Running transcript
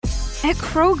At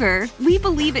Kroger, we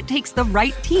believe it takes the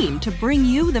right team to bring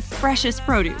you the freshest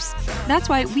produce. That's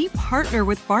why we partner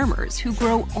with farmers who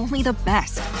grow only the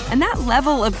best. And that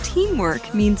level of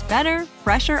teamwork means better,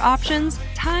 fresher options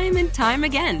time and time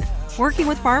again. Working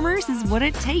with farmers is what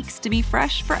it takes to be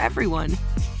fresh for everyone.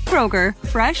 Kroger,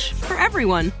 fresh for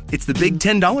everyone. It's the big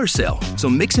 $10 sale, so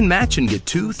mix and match and get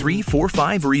 2, 3, 4,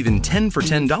 5, or even 10 for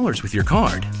 $10 with your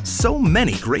card. So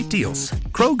many great deals.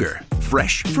 Kroger,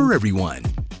 fresh for everyone.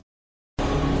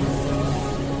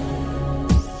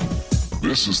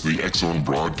 This is the X-Zone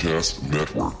Broadcast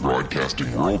Network,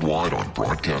 broadcasting worldwide on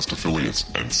broadcast affiliates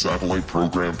and satellite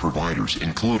program providers,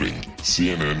 including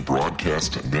CNN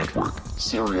Broadcast Network,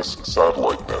 Sirius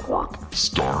Satellite Network,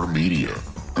 Star Media,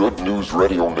 Good News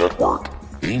Radio Network,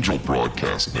 Angel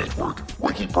Broadcast Network,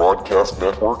 Wiki Broadcast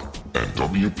Network, and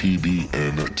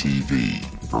WPBN TV.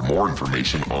 For more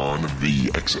information on the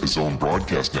X-Zone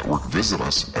Broadcast Network, visit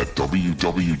us at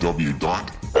www.xzbn.net.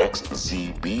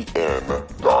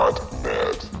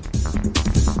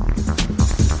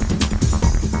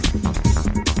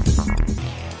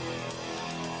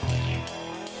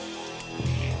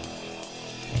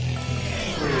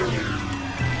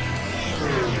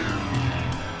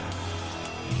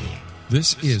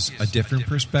 This is A Different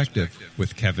Perspective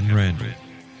with Kevin Randle.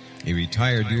 A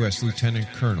retired U.S. Lieutenant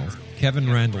Colonel,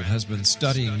 Kevin Randle has been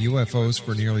studying UFOs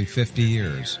for nearly 50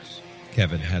 years.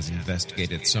 Kevin has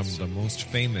investigated some of the most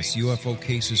famous UFO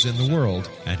cases in the world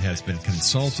and has been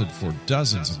consulted for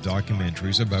dozens of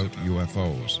documentaries about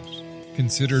UFOs.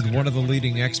 Considered one of the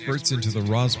leading experts into the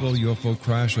Roswell UFO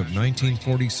crash of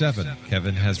 1947,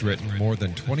 Kevin has written more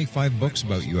than 25 books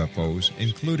about UFOs,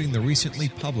 including the recently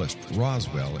published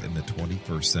Roswell in the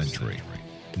 21st Century.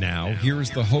 Now, here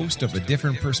is the host of A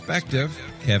Different Perspective,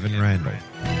 Kevin Randle.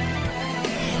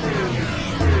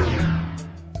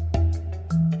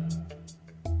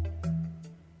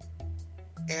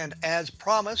 And as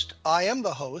promised, I am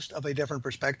the host of A Different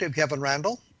Perspective, Kevin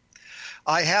Randle.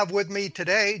 I have with me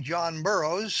today John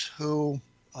Burroughs, who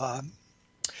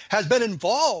has been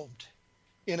involved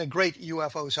in a great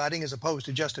UFO sighting as opposed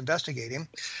to just investigating.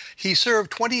 He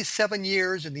served 27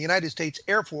 years in the United States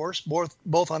Air Force,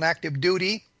 both on active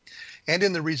duty and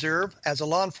in the reserve, as a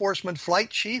law enforcement flight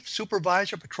chief,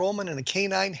 supervisor, patrolman, and a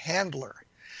canine handler.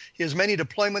 His many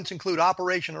deployments include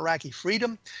Operation Iraqi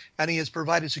Freedom, and he has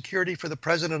provided security for the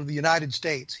President of the United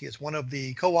States. He is one of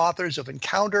the co-authors of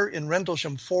Encounter in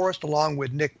Rendlesham Forest, along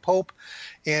with Nick Pope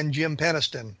and Jim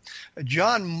Penniston.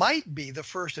 John might be the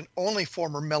first and only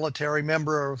former military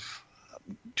member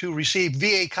to receive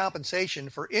VA compensation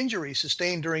for injuries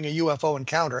sustained during a UFO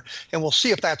encounter, and we'll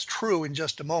see if that's true in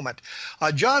just a moment.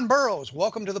 John Burroughs,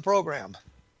 welcome to the program.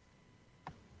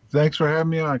 Thanks for having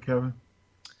me on, Kevin.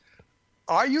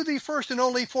 Are you the first and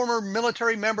only former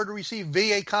military member to receive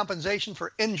VA compensation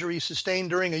for injuries sustained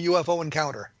during a UFO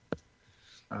encounter?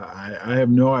 I have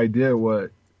no idea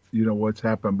what's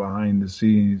happened behind the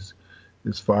scenes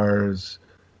as far as,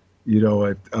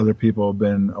 if other people have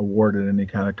been awarded any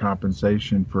kind of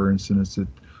compensation for incidents that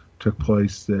took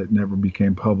place that never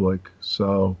became public.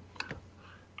 So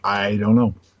I don't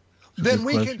know. Then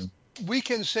we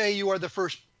can say you are the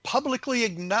first publicly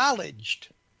acknowledged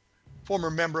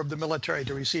former member of the military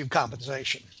to receive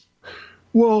compensation.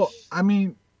 Well, I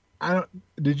mean,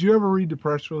 did you ever read the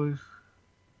press release?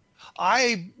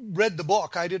 I read the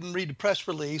book. I didn't read the press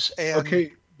release.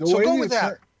 Okay. So go with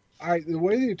that. All right. The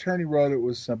way the attorney wrote it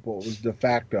was simple. It was de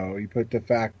facto. He put de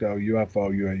facto UFO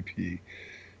UAP.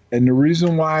 And the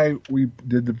reason why we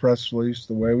did the press release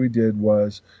the way we did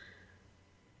was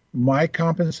my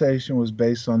compensation was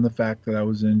based on the fact that I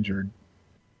was injured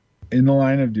in the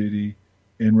line of duty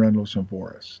in Rendlesham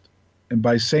Forest. And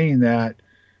by saying that,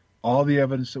 all the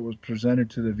evidence that was presented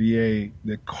to the VA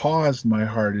that caused my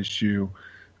heart issue,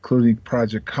 including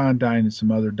Project Condign and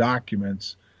some other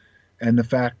documents, and the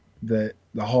fact that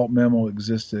the halt memo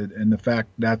existed and the fact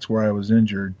that's where I was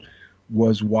injured,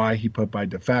 was why he put by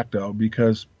de facto,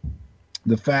 because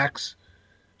the facts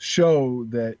show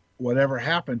that whatever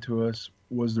happened to us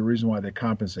was the reason why they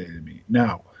compensated me.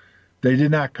 Now, they did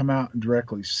not come out and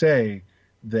directly say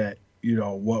that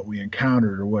what we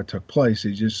encountered or what took place.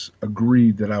 They just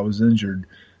agreed that I was injured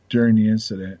during the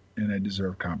incident and I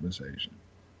deserved compensation.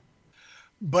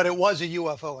 But it was a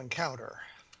UFO encounter.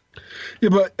 Yeah,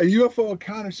 but a UFO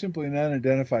encounter is simply an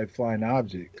unidentified flying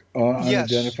object,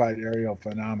 unidentified aerial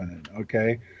phenomenon,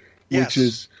 okay? Yes. Which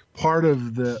is part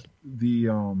of the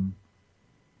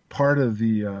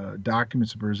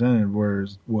documents presented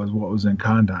was what was in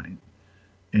Condign.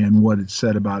 and what it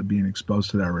said about being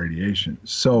exposed to that radiation.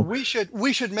 So we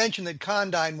should mention that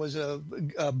Condign was a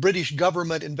British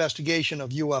government investigation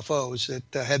of UFOs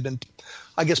that had been,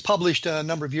 I guess, published a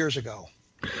number of years ago.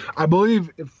 I believe,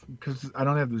 because I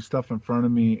don't have the stuff in front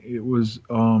of me, it was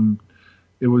done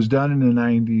in the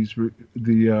 90s.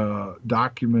 The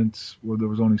documents, where there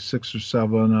was only 6 or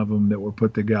 7 of them that were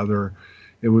put together,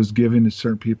 it was given to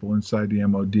certain people inside the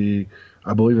MOD.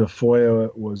 I believe a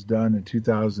FOIA was done in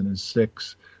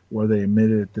 2006 where they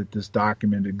admitted that this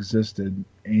document existed,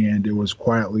 and it was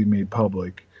quietly made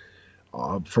public.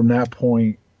 From that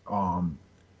point,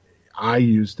 I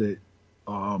used it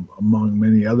among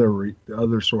many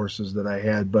other sources that I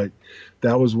had, but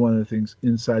that was one of the things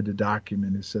inside the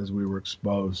document. It says we were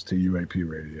exposed to UAP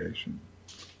radiation.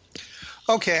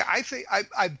 Okay, I think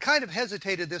I've kind of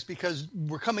hesitated this because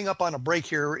we're coming up on a break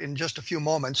here in just a few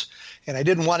moments, and I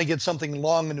didn't want to get something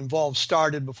long and involved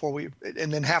started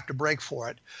and then have to break for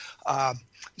it.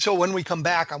 So when we come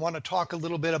back, I want to talk a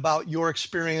little bit about your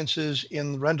experiences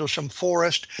in Rendlesham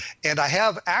Forest, and I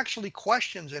have actually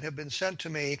questions that have been sent to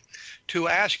me to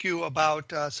ask you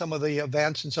about some of the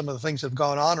events and some of the things that have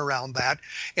gone on around that.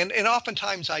 And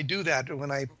oftentimes I do that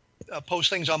when I post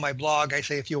things on my blog. I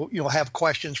say, if you have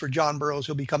questions for John Burroughs,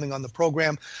 he'll be coming on the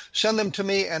program, send them to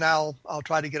me and I'll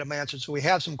try to get them answered. So we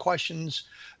have some questions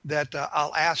that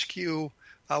I'll ask you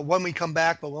when we come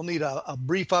back, but we'll need a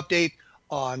brief update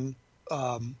on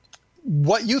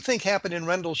what you think happened in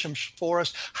Rendlesham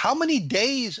Forest. How many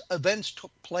days events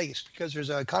took place? Because there's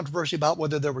a controversy about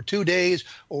whether there were 2 days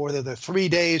or whether there were 3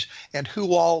 days and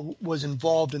who all was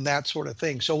involved in that sort of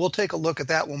thing. So we'll take a look at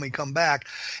that when we come back.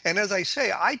 And as I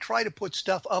say, I try to put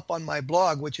stuff up on my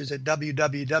blog, which is at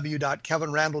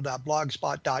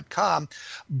www.kevinrandle.blogspot.com,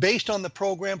 based on the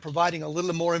program, providing a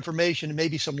little more information and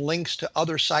maybe some links to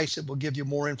other sites that will give you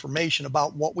more information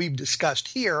about what we've discussed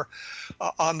here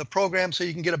on the program, so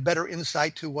you can get a better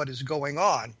insight to what is going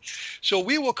on. So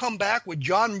we will come back with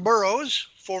John Burroughs,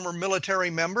 former military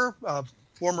member,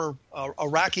 former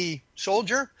Iraqi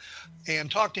soldier, and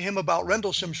talk to him about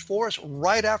Rendlesham Forest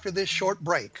right after this short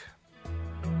break.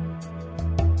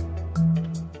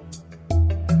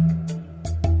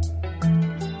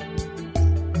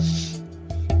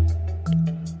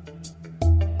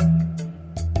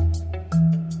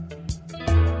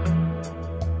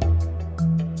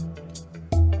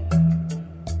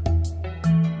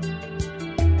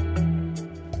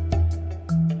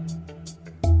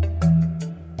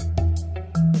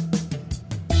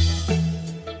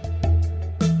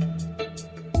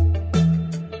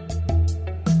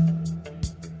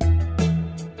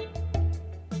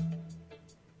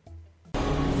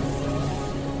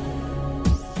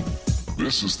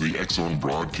 This is the X-Zone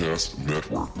Broadcast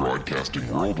Network,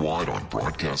 broadcasting worldwide on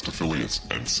broadcast affiliates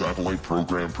and satellite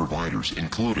program providers,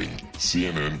 including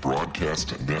CNN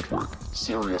Broadcast Network,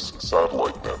 Sirius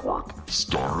Satellite Network,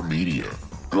 Star Media,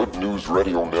 Good News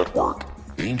Radio Network,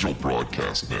 Angel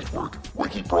Broadcast Network,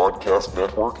 Wiki Broadcast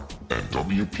Network, and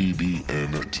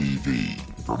WPBN TV.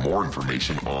 For more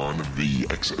information on the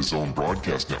X-Zone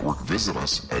Broadcast Network, visit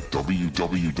us at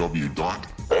www.xzbn.net.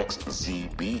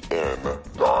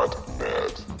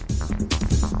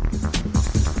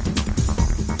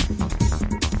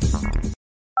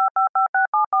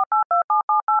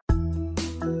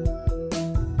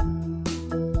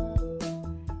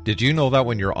 Did you know that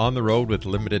when you're on the road with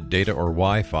limited data or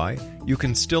Wi-Fi, you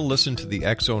can still listen to the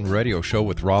X-Zone Radio Show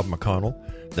with Rob McConnell,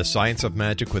 The Science of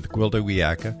Magic with Gwilda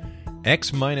Wiyaka,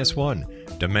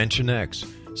 X-1, Dimension X,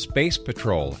 Space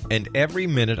Patrol, and every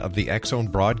minute of the X-Zone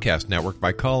Broadcast Network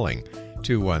by calling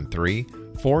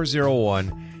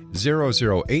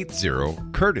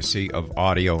 213-401-0080, courtesy of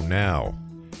Audio Now.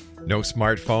 No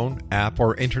smartphone, app,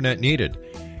 or internet needed.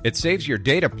 It saves your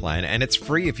data plan, and it's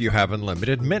free if you have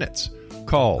unlimited minutes.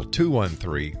 Call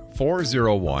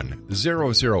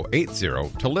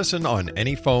 213-401-0080 to listen on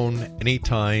any phone,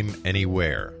 anytime,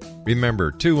 anywhere.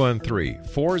 Remember,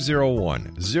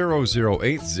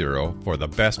 213-401-0080 for the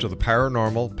best of the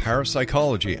paranormal,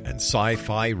 parapsychology, and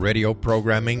sci-fi radio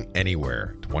programming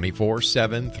anywhere,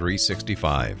 24/7,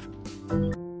 365.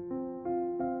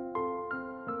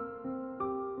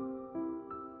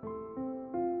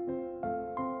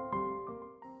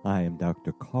 I am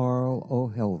Dr. Carl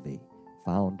O'Helvey,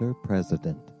 founder,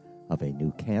 president of a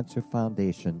new cancer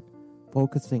foundation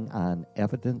focusing on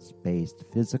evidence-based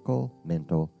physical,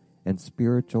 mental, and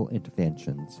spiritual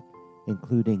interventions,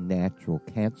 including natural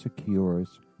cancer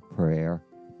cures, prayer,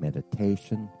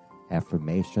 meditation,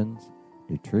 affirmations,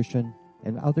 nutrition,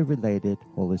 and other related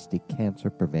holistic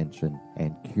cancer prevention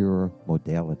and cure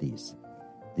modalities.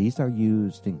 These are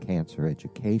used in cancer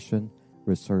education,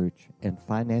 research, and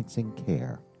financing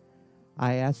care.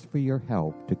 I ask for your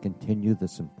help to continue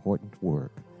this important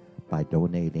work by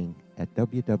donating at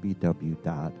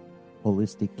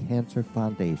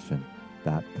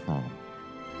www.holisticcancerfoundation.com.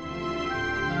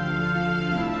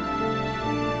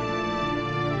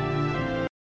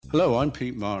 Hello, I'm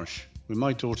Pete Marsh. With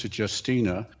my daughter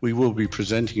Justina, we will be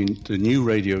presenting the new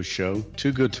radio show,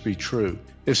 Too Good to Be True.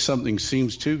 If something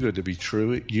seems too good to be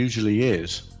true, it usually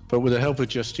is. But with the help of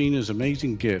Justina's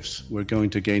amazing gifts, we're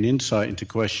going to gain insight into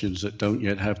questions that don't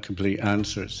yet have complete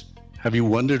answers. Have you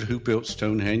wondered who built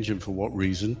Stonehenge and for what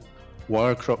reason?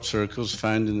 Why are crop circles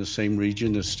found in the same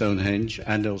region as Stonehenge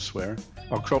and elsewhere?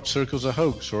 Are crop circles a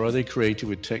hoax, or are they created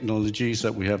with technologies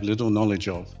that we have little knowledge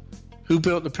of? Who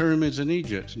built the pyramids in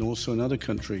Egypt and also in other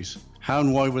countries? How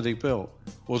and why were they built?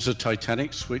 Was the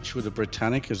Titanic switched with the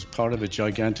Britannic as part of a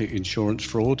gigantic insurance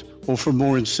fraud, or for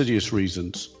more insidious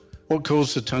reasons? What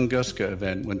caused the Tunguska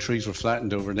event when trees were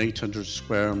flattened over an 800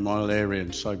 square mile area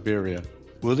in Siberia?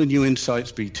 Will the new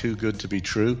insights be too good to be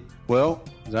true? Well,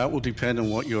 that will depend on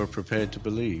what you are prepared to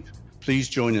believe. Please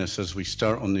join us as we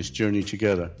start on this journey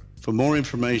together. For more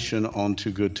information on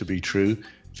Too Good to Be True,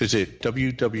 visit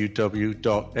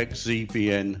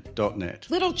www.xzbn.net.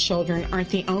 Little children aren't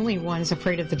the only ones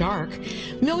afraid of the dark.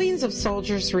 Millions of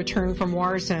soldiers return from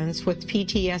war zones with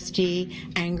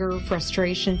PTSD, anger,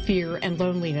 frustration, fear, and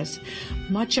loneliness,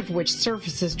 much of which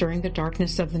surfaces during the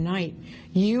darkness of the night.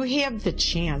 You have the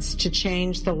chance to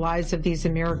change the lives of these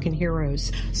American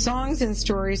heroes. Songs and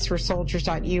Stories for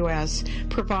Soldiers.us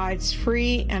provides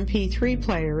free MP3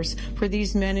 players for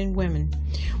these men and women.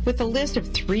 With a list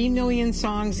of 3 million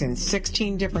songs in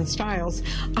 16 different styles,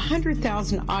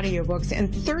 100,000 audiobooks,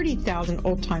 and 30,000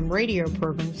 old-time radio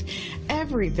programs,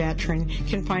 every veteran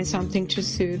can find something to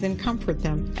soothe and comfort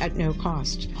them at no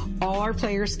cost. All our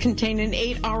players contain an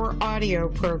 8-hour audio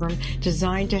program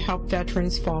designed to help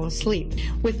veterans fall asleep.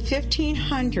 With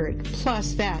 1,500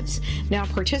 plus vets now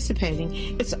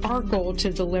participating, it's our goal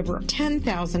to deliver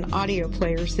 10,000 audio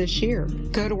players this year.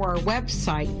 Go to our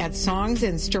website at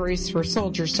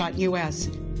songsandstoriesforsoldiers.us.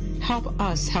 Help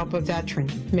us help a veteran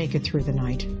make it through the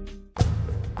night.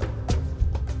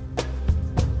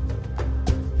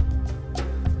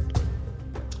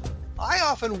 I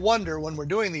often wonder when we're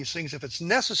doing these things if it's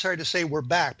necessary to say we're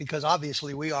back, because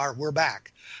obviously we're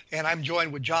back. And I'm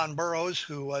joined with John Burroughs,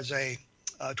 who was a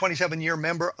 27-year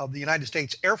member of the United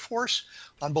States Air Force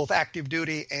on both active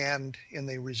duty and in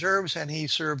the reserves, and he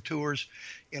served tours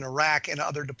in Iraq and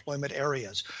other deployment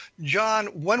areas. John,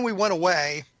 when we went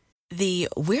away... The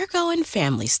we're going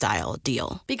family style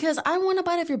deal. Because I want a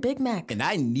bite of your Big Mac. And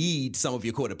I need some of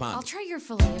your quarter pound. I'll try your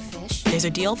filet of fish. There's a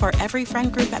deal for every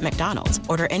friend group at McDonald's.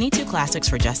 Order any 2 classics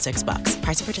for just $6.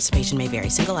 Price of participation may vary.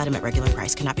 Single item at regular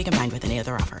price cannot be combined with any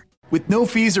other offer. With no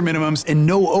fees or minimums and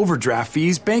no overdraft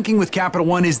fees, banking with Capital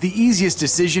One is the easiest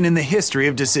decision in the history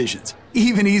of decisions.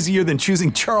 Even easier than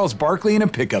choosing Charles Barkley in a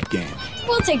pickup game.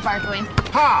 We'll take Barkley.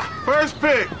 Ha! First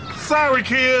pick. Sorry,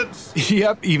 kids.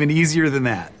 Yep, even easier than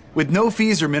that. With no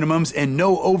fees or minimums and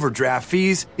no overdraft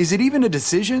fees, is it even a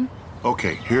decision?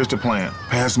 Okay, here's the plan.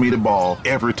 Pass me the ball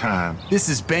every time. This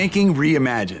is banking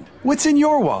reimagined. What's in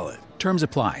your wallet? Terms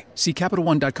apply. See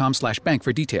CapitalOne.com/bank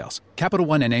for details. Capital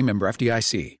One N.A. member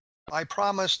FDIC. I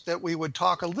promised that we would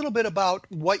talk a little bit about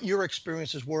what your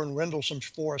experiences were in Rendlesham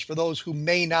Forest for those who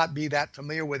may not be that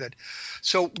familiar with it.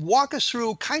 So walk us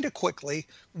through kind of quickly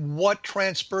what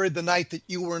transpired the night that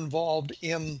you were involved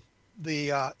in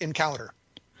the encounter.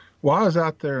 Well, I was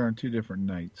out there on 2 different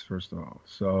nights, first of all.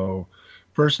 So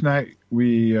first night,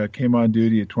 we came on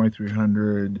duty at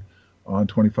 2300 on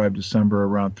 25 December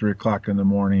around 3 o'clock in the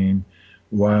morning.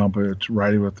 While I'm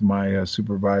riding with my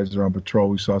supervisor on patrol,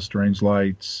 we saw strange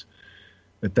lights.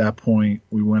 At that point,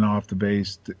 we went off the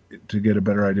base to get a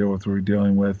better idea of what we were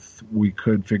dealing with. We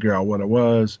could figure out what it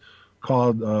was.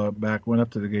 Called back, went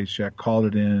up to the gate shack, called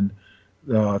it in.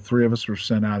 3 of us were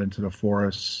sent out into the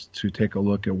forest to take a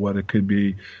look at what it could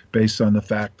be based on the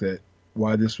fact that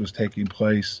why this was taking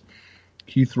place.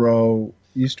 Heathrow,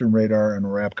 Eastern Radar, and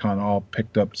RAPCON all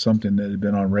picked up something that had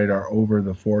been on radar over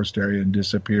the forest area and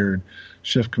disappeared.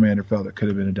 Shift commander felt it could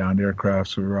have been a downed aircraft,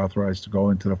 so we were authorized to go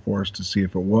into the forest to see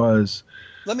if it was.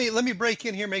 Let me break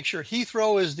in here, make sure.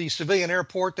 Heathrow is the civilian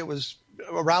airport that was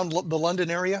around the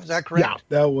London area. Is that correct? Yeah,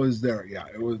 that was there. Yeah,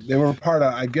 it was. They were part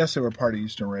of. I guess they were part of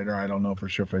Eastern Radar. I don't know for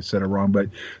sure if I said it wrong, but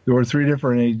there were 3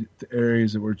 different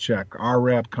areas that were checked. Our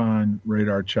RAPCON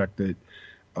radar checked that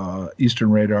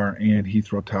Eastern Radar and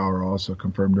Heathrow Tower also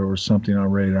confirmed there was something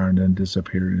on radar and then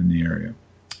disappeared in the area.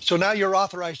 So now you're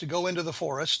authorized to go into the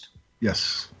forest.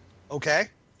 Yes. Okay.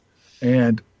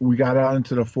 And we got out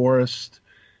into the forest.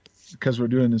 because we're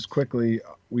doing this quickly,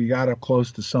 we got up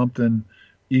close to something.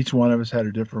 Each one of us had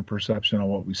a different perception on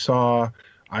what we saw.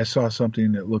 I saw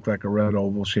something that looked like a red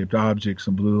oval-shaped object,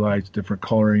 some blue lights, different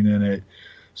coloring in it.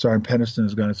 Sergeant Penniston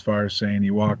has gone as far as saying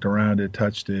he walked around it,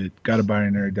 touched it, got a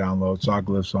binary download, saw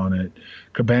glyphs on it.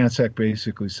 Kabansek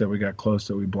basically said we got close,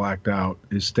 that we blacked out.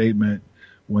 His statement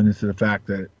went into the fact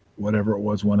that whatever it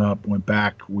was went up, went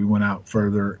back. We went out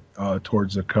further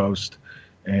towards the coast,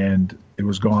 and it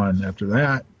was gone after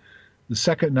that. The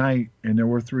second night, and there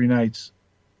were 3 nights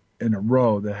in a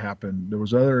row that happened. There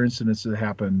was other incidents that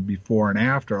happened before and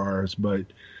after ours, but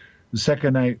the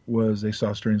second night was they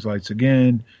saw strange lights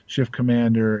again. Shift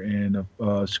commander and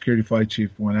a security flight chief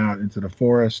went out into the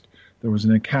forest. There was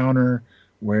an encounter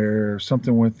where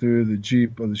something went through the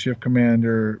Jeep of the shift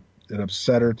commander. It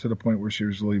upset her to the point where she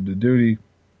was relieved of duty.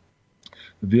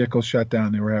 The vehicle shut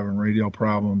down. They were having radio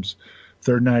problems.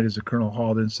 Third night is a Colonel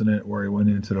Halt incident where he went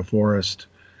into the forest,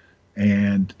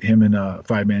 and him and a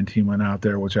 5-man team went out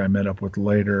there, which I met up with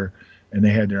later, and they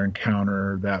had their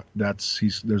encounter.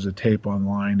 There's a tape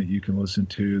online that you can listen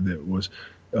to that was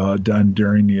done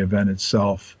during the event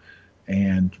itself,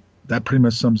 and that pretty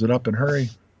much sums it up in a hurry.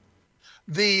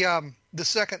 The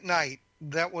second night,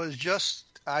 that was just,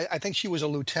 I think she was a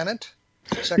lieutenant.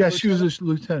 She was a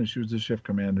lieutenant. She was the shift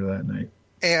commander that night.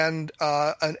 And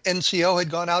an NCO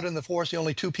had gone out in the forest, the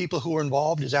only 2 people who were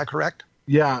involved. Is that correct?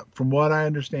 Yeah, from what I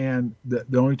understand,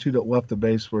 the only 2 that left the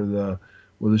base were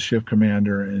the shift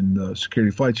commander and the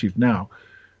security flight chief. Now,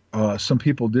 some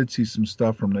people did see some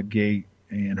stuff from the gate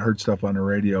and heard stuff on the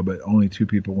radio, but only 2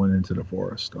 people went into the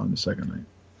forest on the second night.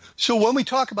 So when we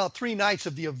talk about 3 nights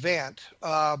of the event,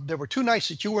 there were 2 nights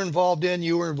that you were involved in.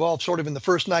 You were involved sort of in the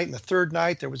first night and the third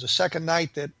night. There was a second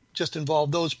night that just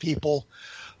involved those people.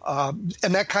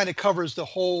 And that kind of covers the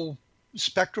whole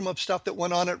spectrum of stuff that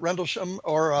went on at Rendlesham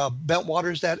or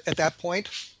Bentwaters at that point?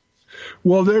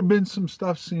 Well, there have been some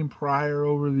stuff seen prior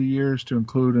over the years, to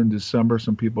include in December.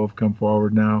 Some people have come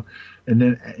forward now. And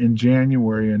then in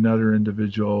January, another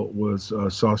individual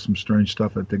saw some strange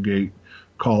stuff at the gate,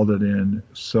 called it in.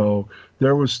 So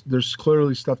there's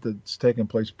clearly stuff that's taken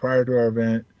place prior to our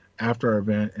event, after our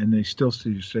event, and they still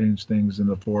see strange things in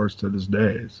the forest to this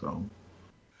day.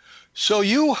 So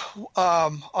you,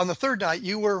 on the third night,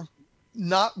 you were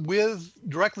not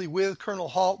directly with Colonel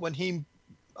Halt when he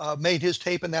made his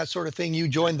tape and that sort of thing. You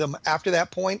joined them after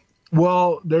that point?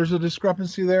 Well, there's a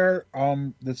discrepancy there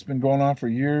that's been going on for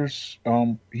years.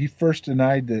 He first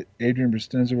denied that Adrian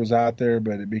Bustinza was out there,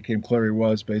 but it became clear he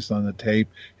was based on the tape,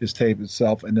 his tape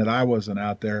itself, and that I wasn't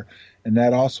out there. And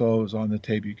that also is on the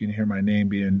tape. You can hear my name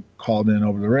being called in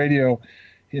over the radio.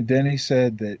 Then he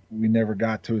said that we never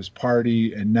got to his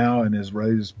party, and now in his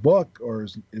latest book, or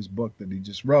his book that he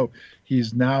just wrote,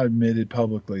 he's now admitted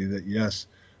publicly that, yes,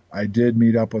 I did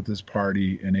meet up with this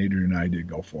party, and Adrian and I did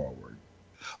go forward.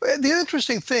 The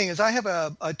interesting thing is I have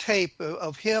a tape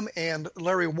of him and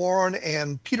Larry Warren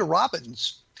and Peter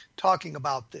Robbins talking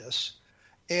about this.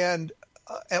 And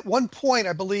at one point,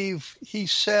 I believe he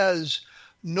says,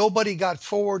 nobody got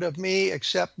forward of me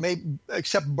except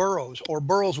Burroughs, or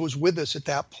Burroughs was with us at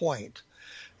that point.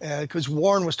 Because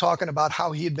Warren was talking about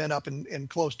how he had been up and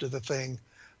close to the thing.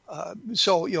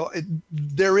 So,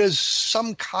 there is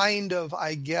some kind of,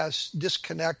 I guess,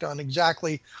 disconnect on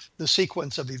exactly the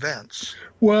sequence of events.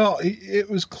 Well, it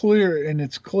was clear, and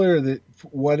it's clear that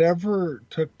whatever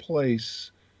took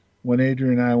place when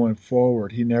Adrian and I went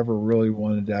forward, he never really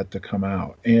wanted that to come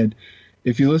out. And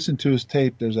if you listen to his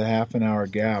tape, there's a half an hour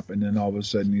gap, and then all of a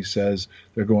sudden he says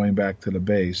they're going back to the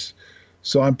base.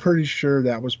 So I'm pretty sure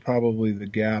that was probably the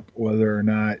gap, whether or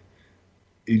not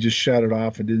he just shut it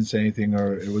off and didn't say anything,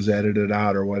 or it was edited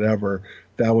out or whatever.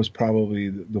 That was probably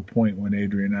the point when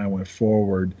Adrian and I went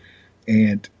forward.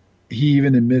 And he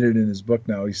even admitted in his book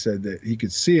now, he said that he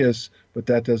could see us, but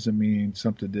that doesn't mean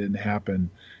something didn't happen,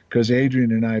 because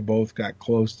Adrian and I both got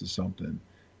close to something.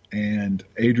 And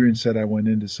Adrian said I went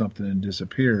into something and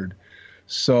disappeared.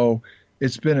 So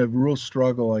it's been a real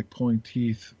struggle, like pulling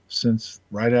teeth, since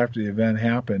right after the event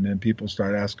happened and people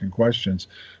start asking questions,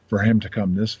 for him to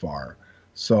come this far.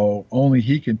 So only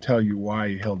he can tell you why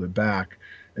he held it back,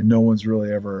 and no one's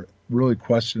really ever really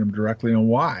questioned him directly on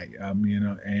why.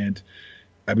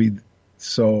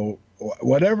 So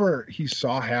whatever he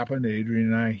saw happen to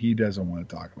Adrian and I, he doesn't want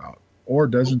to talk about, or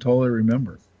doesn't totally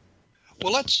remember.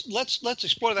 Well, let's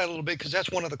explore that a little bit, because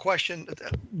that's one of the questions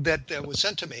that was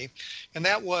sent to me, and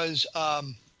that was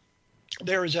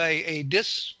there is a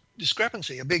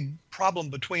discrepancy, a big problem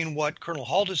between what Colonel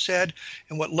Halt has said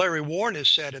and what Larry Warren has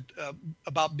said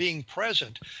about being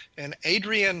present, and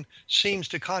Adrian seems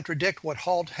to contradict what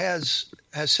Halt has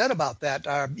said about that.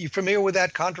 Are you familiar with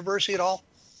that controversy at all?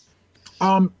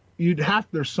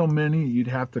 There's so many, you'd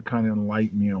have to kind of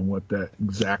enlighten me on what that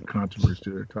exact controversy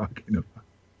they're talking about.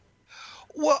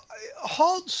 Well,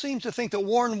 Halt seems to think that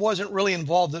Warren wasn't really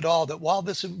involved at all, that while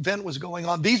this event was going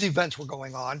on, these events were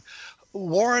going on,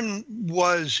 Warren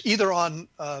was either on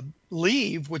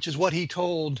leave, which is what he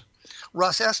told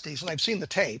Russ Estes, and I've seen the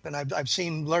tape, and I've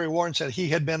seen Larry Warren said he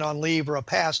had been on leave or a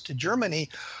pass to Germany,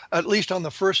 at least on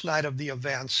the first night of the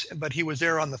events, but he was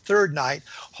there on the third night.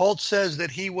 Halt says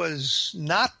that he was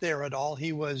not there at all.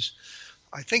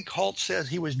 I think Halt says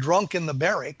he was drunk in the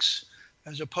barracks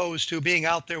as opposed to being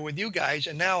out there with you guys.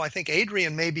 And now I think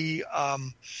Adrian may be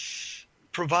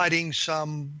providing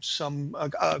some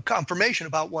confirmation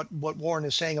about what Warren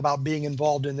is saying about being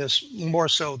involved in this more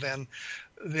so than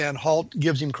Halt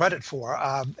gives him credit for.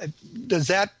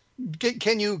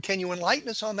 Can you enlighten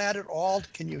us on that at all?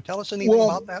 Can you tell us anything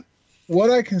about that? What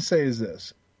I can say is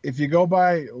this. If you go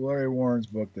by Larry Warren's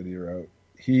book that he wrote,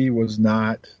 he was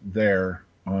not there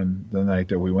on the night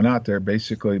that we went out there,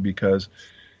 basically because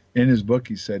in his book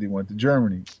he said he went to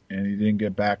Germany and he didn't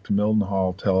get back to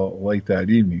Mildenhall till late that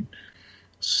evening.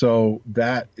 So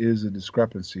that is a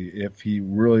discrepancy. If he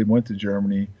really went to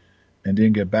Germany and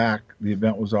didn't get back, the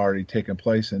event was already taking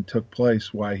place and took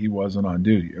place while he wasn't on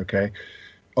duty, okay?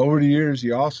 Over the years,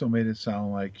 he also made it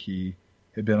sound like he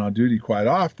had been on duty quite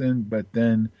often, but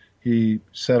then he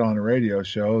said on a radio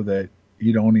show that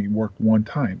he'd only worked one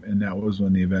time, and that was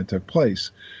when the event took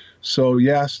place. So,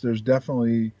 yes, there's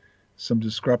definitely some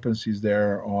discrepancies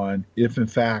there on if in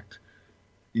fact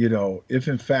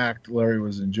Larry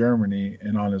was in Germany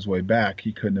and on his way back,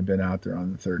 he couldn't have been out there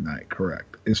on the third night,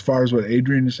 correct. As far as what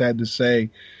Adrian has had to say,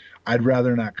 I'd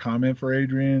rather not comment for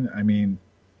Adrian. I mean,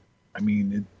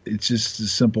 it's just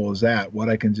as simple as that. What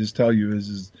I can just tell you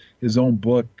is his own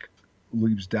book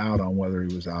leaves doubt on whether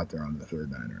he was out there on the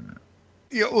third night or not.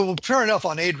 Yeah, well, fair enough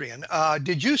on Adrian.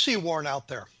 Did you see Warren out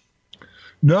there?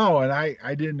 No, and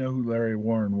I didn't know who Larry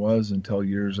Warren was until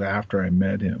years after I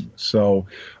met him. So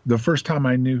the first time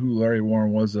I knew who Larry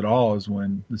Warren was at all is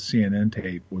when the CNN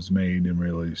tape was made and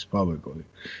released publicly.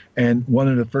 And one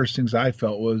of the first things I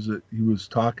felt was that he was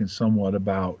talking somewhat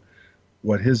about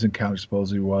what his encounter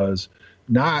supposedly was.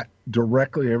 Not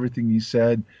directly everything he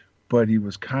said, but he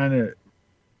was kind of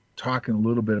talking a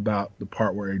little bit about the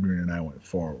part where Adrian and I went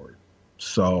forward.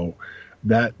 So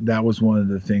that was one of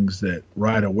the things that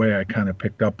right away I kind of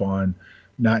picked up on,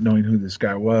 not knowing who this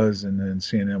guy was, and then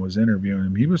CNN was interviewing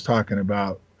him. He was talking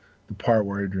about the part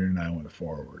where Adrian and I went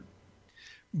forward.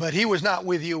 But he was not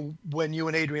with you when you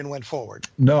and Adrian went forward?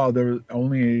 No, there was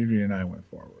only Adrian and I went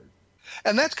forward.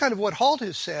 And that's kind of what Halt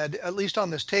has said, at least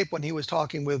on this tape when he was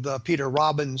talking with Peter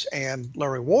Robbins and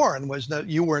Larry Warren, was that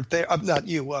you weren't there. Not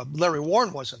you, Larry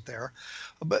Warren wasn't there,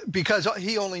 but because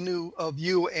he only knew of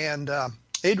you and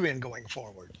Adrian going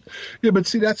forward. Yeah, but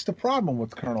see, that's the problem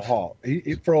with Colonel Halt.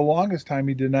 He for the longest time,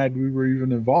 he denied we were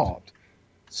even involved.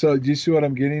 So do you see what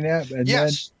I'm getting at? And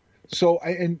yes.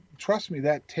 And trust me,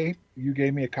 that tape, you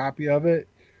gave me a copy of it.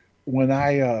 When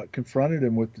I confronted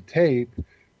him with the tape,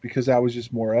 because that was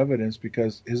just more evidence,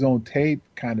 because his own tape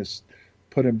kind of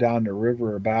put him down the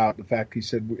river about the fact he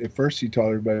said, at first he told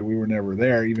everybody we were never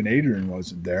there, even Adrian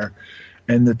wasn't there.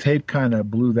 And the tape kind of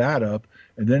blew that up.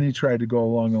 And then he tried to go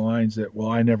along the lines that, well,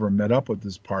 I never met up with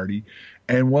this party.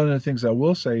 And one of the things I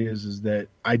will say is that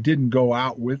I didn't go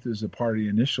out with as a party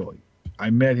initially. I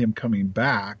met him coming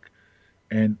back,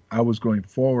 and I was going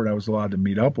forward. I was allowed to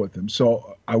meet up with him.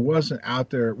 So I wasn't out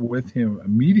there with him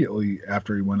immediately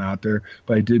after he went out there,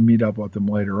 but I did meet up with him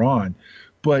later on.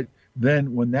 But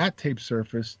then when that tape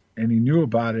surfaced and he knew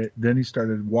about it, then he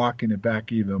started walking it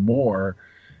back even more.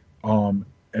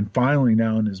 And finally,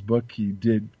 now in his book, he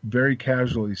did very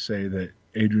casually say that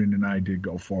Adrian and I did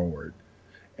go forward,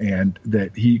 and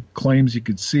that he claims he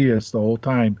could see us the whole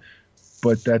time,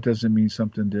 but that doesn't mean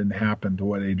something didn't happen to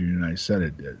what Adrian and I said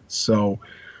it did. So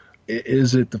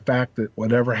is it the fact that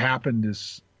whatever happened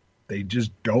is they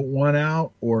just don't want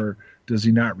out, or does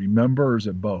he not remember, or is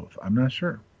it both? I'm not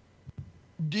sure.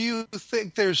 Do you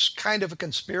think there's kind of a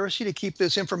conspiracy to keep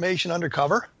this information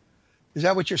undercover? Is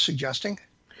that what you're suggesting?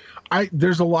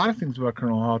 There's a lot of things about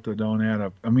Colonel Halt that don't add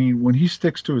up. I mean, when he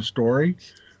sticks to a story,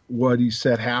 what he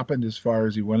said happened as far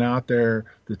as he went out there,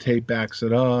 the tape backs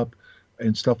it up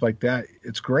and stuff like that,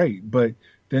 it's great. But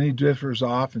then he differs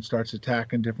off and starts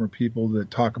attacking different people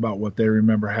that talk about what they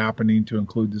remember happening, to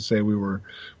include to say we were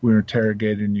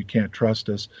interrogated and you can't trust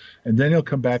us. And then he'll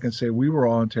come back and say we were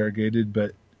all interrogated,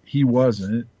 but he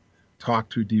wasn't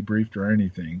talked to, debriefed, or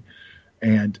anything.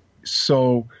 And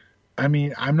so, I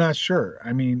mean, I'm not sure.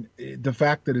 I mean, the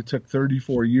fact that it took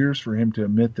 34 years for him to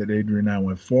admit that Adrian and I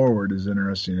went forward is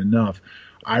interesting enough.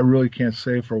 I really can't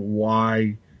say for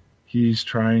why he's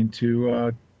trying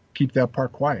to keep that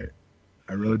part quiet.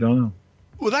 I really don't know.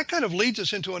 Well, that kind of leads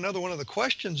us into another one of the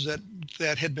questions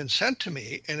that had been sent to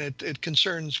me, and it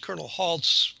concerns Colonel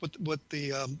Halt's, what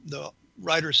the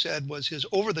writer said was his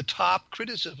over-the-top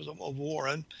criticism of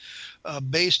Warren,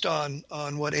 based on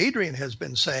what Adrian has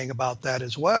been saying about that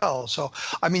as well. So,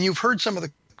 I mean, you've heard some of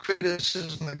the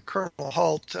criticism that Colonel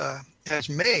Halt has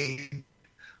made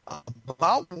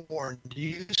about Warren. Do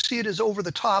you see it as over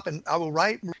the top? And I will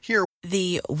write here.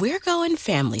 The we're going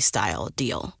family style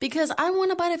deal. Because I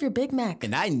want a bite of your Big Mac.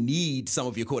 And I need some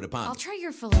of your quarter pound. I'll try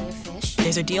your filet of fish.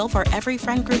 There's a deal for every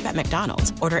friend group at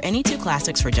McDonald's. Order any 2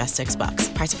 classics for just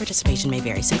 $6. Price of participation may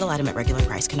vary. Single item at regular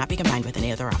price cannot be combined with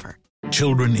any other offer.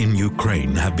 Children in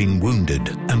Ukraine have been wounded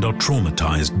and are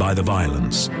traumatized by the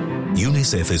violence.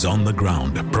 UNICEF is on the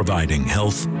ground providing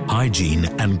health, hygiene,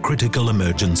 and critical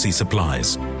emergency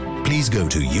supplies. Please go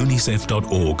to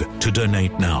unicef.org to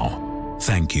donate now.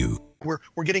 Thank you. We're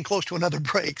getting close to another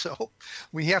break, so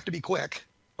we have to be quick.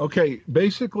 Okay,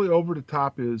 basically over the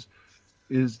top is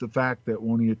the fact that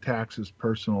when he attacks his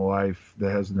personal life,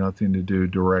 that has nothing to do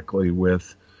directly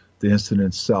with the incident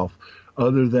itself,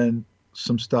 other than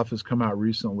some stuff has come out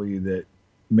recently that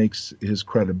makes his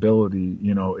credibility,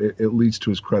 it leads to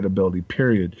his credibility,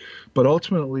 period. But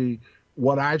ultimately,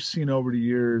 what I've seen over the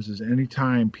years is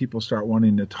anytime people start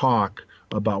wanting to talk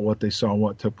about what they saw and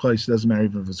what took place, it doesn't matter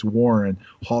even if it's Warren,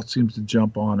 Halt seems to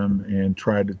jump on him and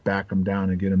try to back him down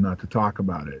and get him not to talk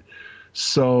about it.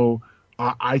 So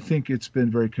I think it's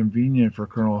been very convenient for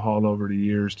Colonel Halt over the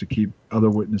years to keep other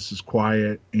witnesses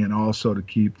quiet and also to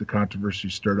keep the controversy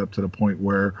stirred up to the point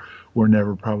where we're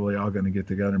never probably all going to get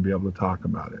together and be able to talk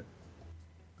about it.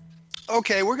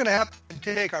 Okay, we're going to have to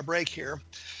take our break here.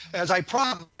 As I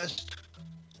promised,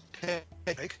 as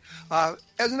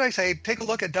I say, take a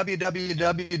look at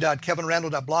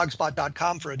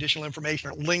www.kevinrandle.blogspot.com for additional information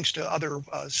or links to other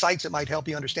sites that might help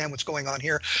you understand what's going on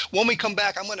here. When we come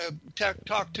back, I'm going to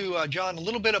talk to John a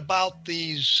little bit about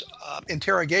these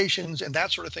interrogations and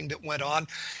that sort of thing that went on,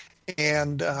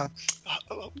 and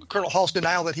Colonel Halt's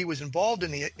denial that he was involved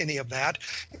in any of that.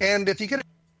 And if you get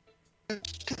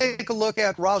take a look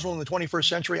at Roswell in the 21st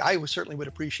century, I certainly would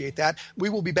appreciate that. We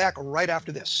will be back right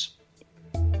after this.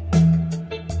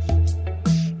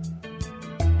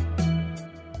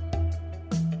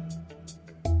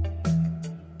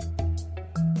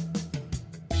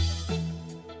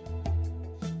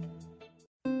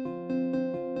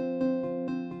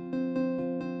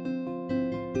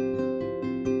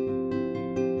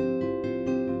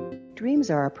 Dreams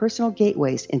are our personal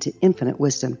gateways into infinite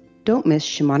wisdom. Don't miss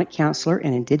shamanic counselor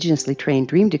and indigenously trained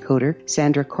dream decoder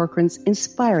Sandra Corcoran's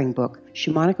inspiring book,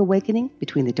 Shamanic Awakening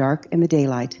Between the Dark and the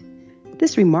Daylight.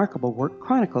 This remarkable work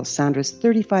chronicles Sandra's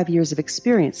 35 years of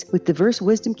experience with diverse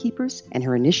wisdom keepers and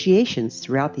her initiations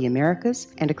throughout the Americas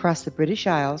and across the British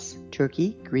Isles,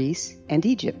 Turkey, Greece, and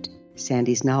Egypt.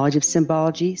 Sandy's knowledge of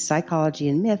symbology, psychology,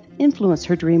 and myth influence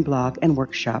her dream blog and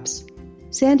workshops.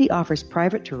 Sandy offers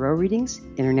private tarot readings,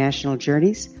 international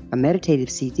journeys, a meditative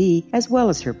CD, as well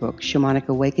as her book, Shamanic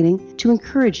Awakening, to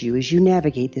encourage you as you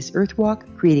navigate this earth walk,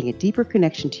 creating a deeper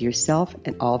connection to yourself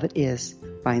and all that is.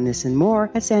 Find this and more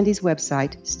at Sandy's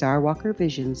website,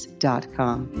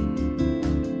 starwalkervisions.com.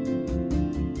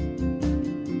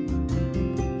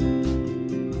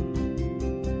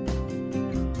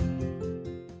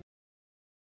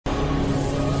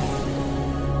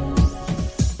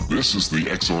 This is the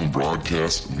X-Zone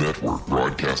Broadcast Network,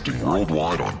 broadcasting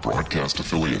worldwide on broadcast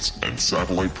affiliates and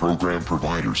satellite program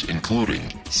providers, including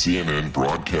CNN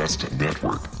Broadcast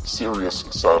Network, Sirius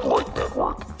Satellite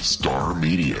Network, Star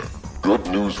Media, Good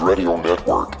News Radio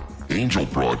Network, Angel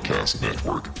Broadcast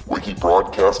Network, Wiki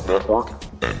Broadcast Network,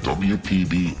 and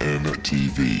WPBN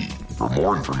TV. For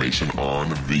more information on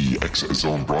the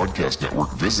X-Zone Broadcast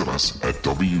Network, visit us at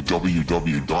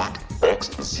www.xzbn.net.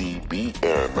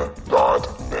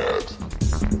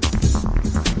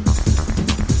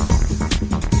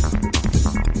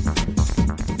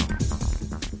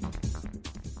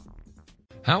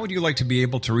 How would you like to be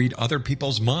able to read other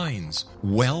people's minds?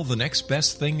 Well, the next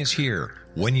best thing is here.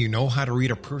 When you know how to read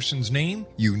a person's name,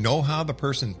 you know how the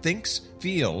person thinks,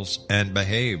 feels, and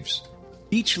behaves.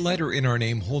 Each letter in our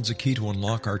name holds a key to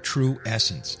unlock our true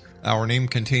essence. Our name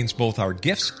contains both our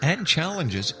gifts and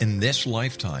challenges in this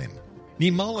lifetime.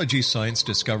 Mnemology science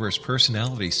discovers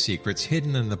personality secrets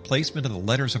hidden in the placement of the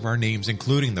letters of our names,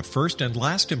 including the first and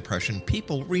last impression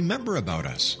people remember about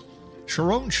us.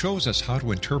 Sharon shows us how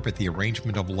to interpret the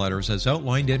arrangement of letters as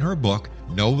outlined in her book,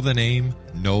 Know the Name,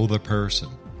 Know the Person.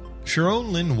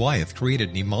 Sharon Lynn Wyeth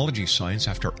created nemology science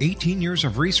after 18 years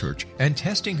of research and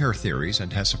testing her theories,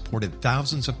 and has supported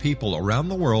thousands of people around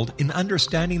the world in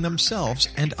understanding themselves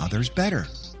and others better.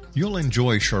 You'll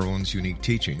enjoy Sharon's unique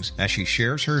teachings as she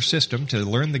shares her system to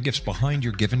learn the gifts behind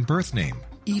your given birth name.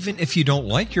 Even if you don't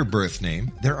like your birth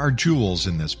name, there are jewels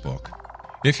in this book.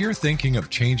 If you're thinking of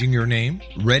changing your name,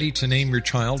 ready to name your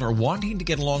child, or wanting to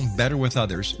get along better with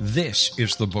others, this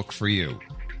is the book for you.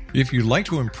 If you'd like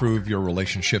to improve your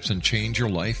relationships and change your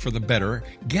life for the better,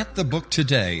 get the book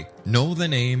today, Know the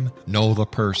Name, Know the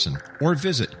Person, or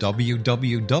visit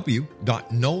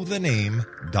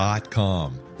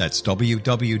www.knowthename.com. That's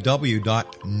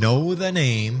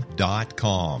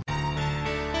www.knowthename.com.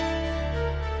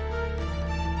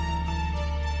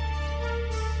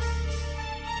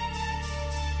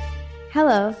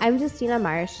 Hello, I'm Justina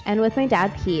Marsh, and with my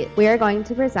dad Pete, we are going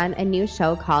to present a new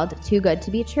show called Too Good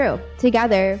to Be True.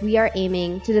 Together, we are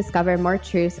aiming to discover more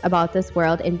truths about this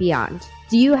world and beyond.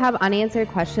 Do you have unanswered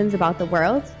questions about the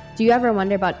world? Do you ever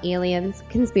wonder about aliens,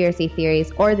 conspiracy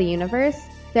theories, or the universe?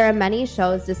 There are many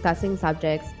shows discussing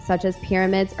subjects such as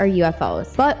pyramids or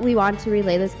UFOs, but we want to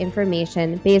relay this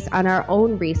information based on our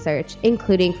own research,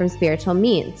 including from spiritual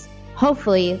means.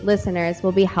 Hopefully, listeners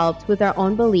will be helped with their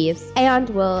own beliefs and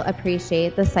will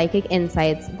appreciate the psychic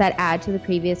insights that add to the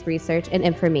previous research and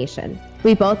information.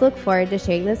 We both look forward to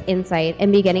sharing this insight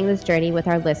and beginning this journey with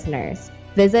our listeners.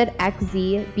 Visit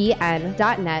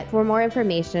xzbn.net for more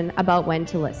information about when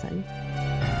to listen.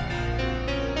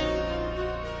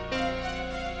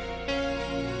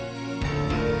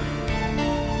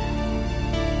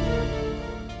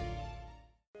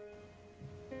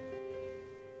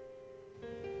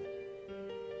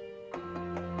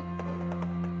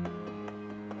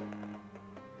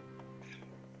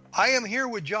 I am here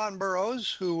with John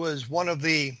Burroughs, who was one of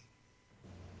the,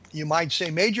 you might say,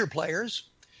 major players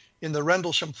in the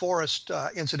Rendlesham Forest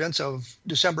incidents of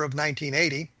December of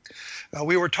 1980.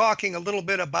 We were talking a little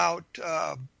bit about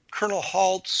Colonel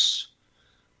Halt's,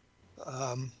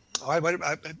 I'm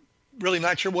really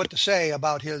not sure what to say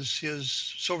about his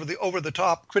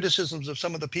over-the-top criticisms of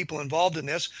some of the people involved in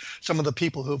this, some of the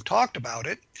people who've talked about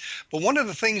it. But one of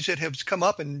the things that has come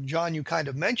up, and John, you kind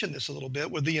of mentioned this a little bit,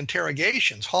 were the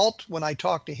interrogations. Halt, when I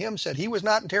talked to him, said he was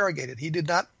not interrogated. He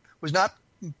was not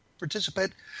a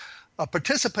participant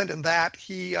in that.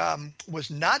 He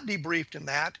was not debriefed in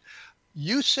that. Do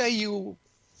you say you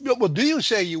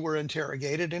were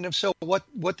interrogated? And if so,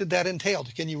 what did that entail?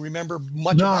 Can you remember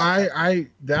much about that?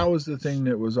 That was the thing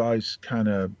that was always kind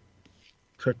of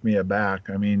took me aback.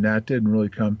 I mean, that didn't really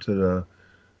come to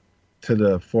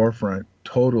the forefront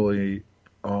totally.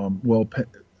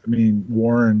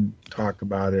 Warren talked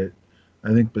about it.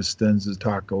 I think Bustinza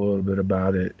talked a little bit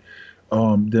about it.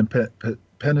 Then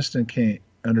Penniston came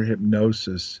under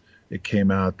hypnosis. It came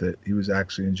out that he was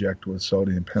actually injected with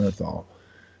sodium pentothal.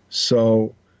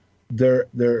 So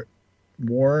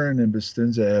Warren and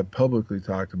Bustinza have publicly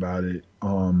talked about it.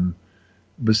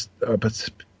 But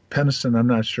Penniston, I'm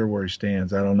not sure where he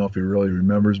stands. I don't know if he really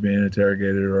remembers being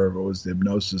interrogated or if it was the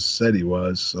hypnosis said he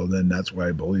was. So then that's why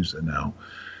he believes it now.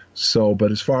 So,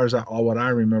 but as far as what I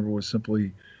remember was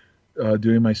simply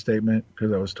doing my statement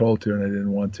because I was told to and I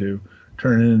didn't want to,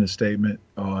 turning in a statement,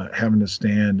 having to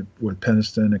stand with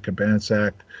Penniston and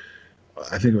Kabansak.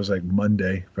 I think it was like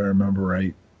Monday, if I remember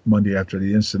right. Monday after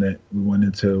the incident, we went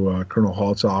into Colonel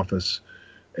Halt's office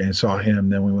and saw him.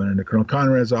 Then we went into Colonel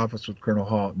Conrad's office with Colonel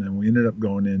Halt, and then we ended up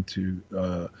going into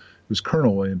it was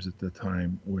Colonel Williams at the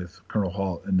time with Colonel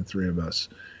Halt and the three of us.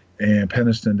 And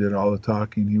Penniston did all the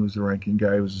talking. He was the ranking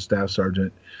guy. He was a staff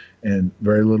sergeant, and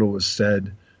very little was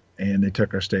said. And they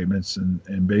took our statements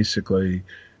and basically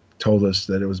told us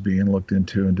that it was being looked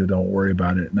into and to don't worry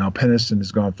about it. Now Penniston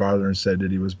has gone farther and said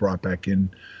that he was brought back in.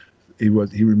 He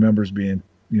remembers being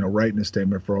writing a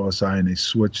statement for OSI, and they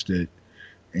switched it,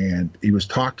 and he was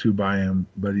talked to by him,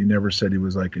 but he never said he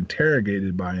was like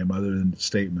interrogated by him other than the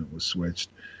statement was switched.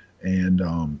 And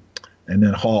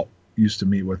then Halt used to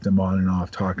meet with them on and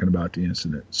off talking about the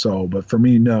incident. So, but for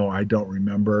me, no, I don't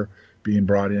remember being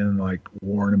brought in like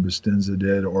Warren and Bustinza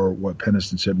did or what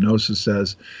Penniston's hypnosis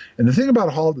says. And the thing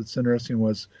about Halt that's interesting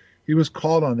was he was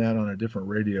called on that on a different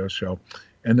radio show.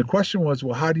 And the question was,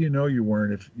 well, how do you know you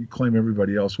weren't if you claim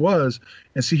everybody else was?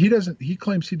 And see, he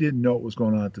claims he didn't know what was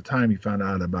going on at the time. He found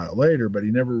out about it later, but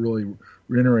he never really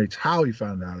reiterates how he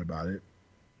found out about it.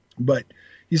 But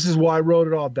he says, well, I wrote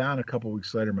it all down a couple of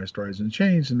weeks later. My story hasn't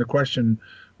changed. And the question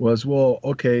was, well,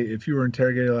 okay, if you were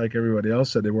interrogated like everybody else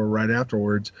said they were right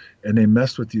afterwards and they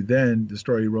messed with you then, the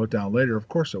story you wrote down later, of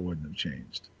course it wouldn't have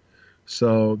changed.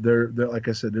 So there, like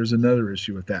I said, there's another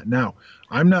issue with that. Now,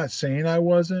 I'm not saying I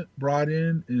wasn't brought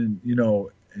in and,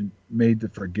 and made to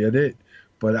forget it.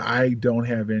 But I don't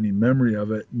have any memory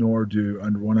of it, nor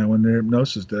when I went into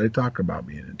hypnosis did I talk about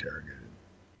being interrogated.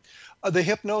 The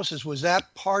hypnosis, was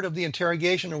that part of the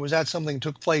interrogation, or was that something that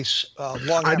took place long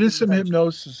after? I did some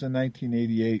hypnosis in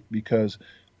 1988 because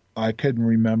I couldn't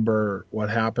remember what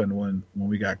happened when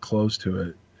we got close to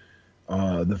it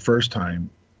the first time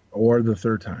or the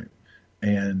third time.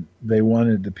 And they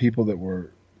wanted, the people that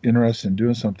were interested in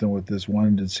doing something with this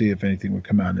wanted to see if anything would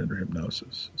come out under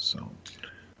hypnosis. So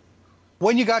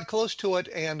when you got close to it,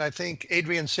 and I think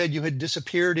Adrian said you had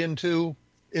disappeared into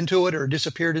it or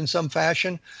disappeared in some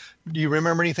fashion, do you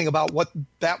remember anything about what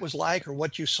that was like or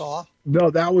what you saw? No,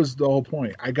 that was the whole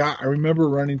point. I remember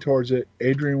running towards it.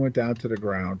 Adrian went down to the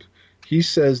ground. He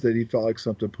says that he felt like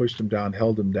something pushed him down,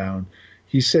 held him down.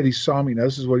 He said he saw me. Now,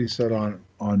 this is what he said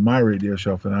on my radio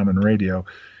show, Phenomenon Radio.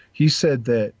 He said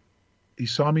that he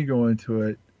saw me go into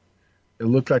it. It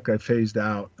looked like I phased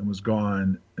out and was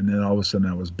gone, and then all of a sudden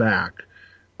I was back.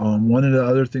 One of the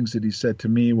other things that he said to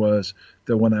me was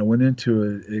that when I went into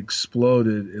it, it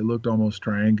exploded. It looked almost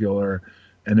triangular,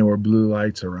 and there were blue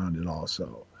lights around it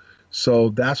also. So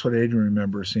that's what Adrian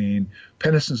remembers seeing.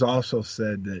 Penniston's also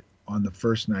said that on the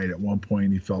first night at one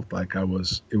point he felt like it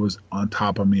was on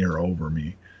top of me or over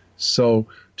me. So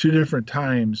 2 different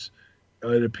times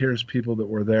it appears people that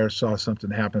were there saw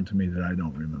something happen to me that I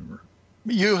don't remember.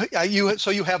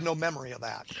 So you have no memory of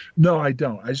that? No, I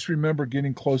don't. I just remember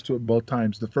getting close to it both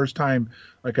times. The first time,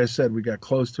 like I said, we got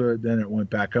close to it, then it went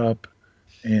back up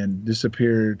and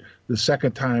disappeared. The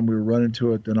second time we were running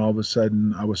to it, then all of a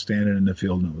sudden I was standing in the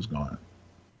field and it was gone.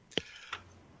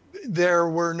 There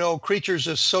were no creatures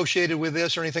associated with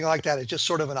this or anything like that. It's just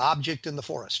sort of an object in the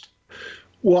forest.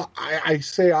 Well, I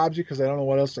say object because I don't know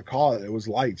what else to call it. It was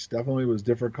lights. Definitely was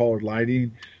different colored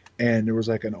lighting. And there was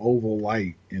like an oval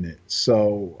light in it.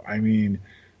 So,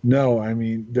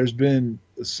 there's been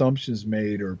assumptions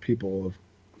made, or people have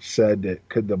said that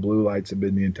could the blue lights have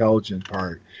been the intelligent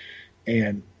part.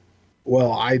 And,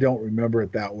 well, I don't remember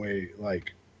it that way,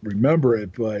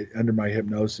 but under my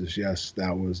hypnosis, yes,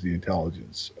 that was the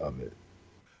intelligence of it.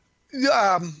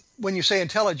 When you say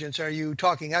intelligence, are you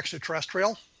talking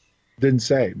extraterrestrial? Didn't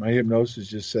say. My hypnosis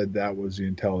just said that was the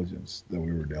intelligence that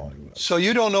we were dealing with. So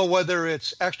you don't know whether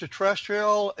it's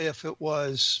extraterrestrial, if it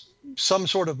was some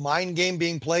sort of mind game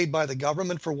being played by the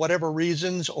government for whatever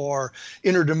reasons, or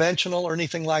interdimensional or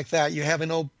anything like that. You have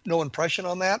no impression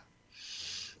on that?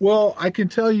 Well, I can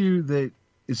tell you that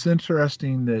it's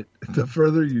interesting that the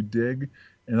further you dig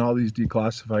in all these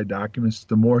declassified documents,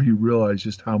 the more you realize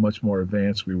just how much more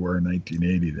advanced we were in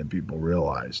 1980 than people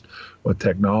realized with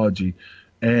technology.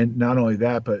 And not only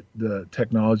that, but the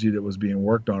technology that was being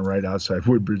worked on right outside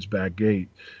Woodbridge back gate,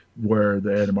 where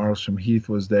the Marlsham Heath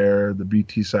was there, the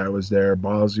BT site was there,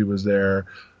 Bosley was there,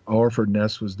 Orford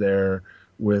Nest was there,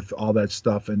 with all that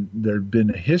stuff. And there'd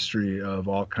been a history of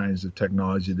all kinds of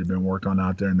technology that had been worked on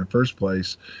out there in the first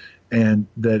place. And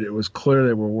that it was clear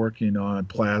they were working on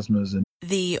plasmas and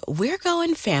The We're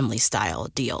Going Family Style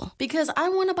deal. Because I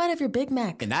want a bite of your Big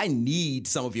Mac. And I need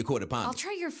some of your quarter pounder. I'll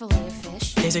try your filet of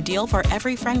fish. There's a deal for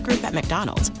every friend group at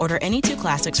McDonald's. Order any 2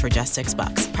 classics for just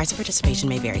 $6. Price of participation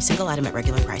may vary. Single item at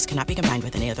regular price cannot be combined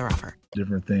with any other offer.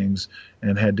 Different things,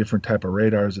 and had different type of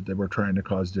radars that they were trying to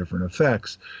cause different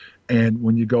effects. And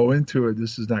when you go into it,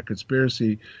 this is not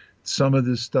conspiracy. Some of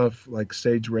this stuff, like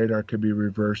SAGE radar, could be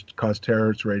reversed, cause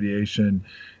terahertz radiation.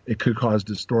 It could cause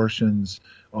distortions.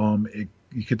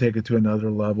 You could take it to another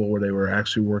level where they were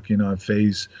actually working on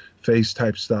phase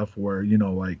type stuff where,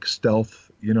 like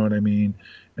stealth, you know what I mean?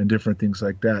 And different things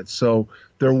like that. So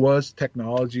there was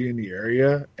technology in the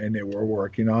area and they were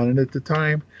working on it at the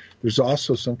time. There's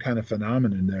also some kind of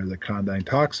phenomenon there that Condyne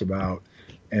talks about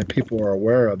and people are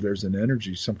aware of. There's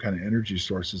some kind of energy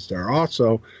sources there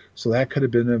also. So that could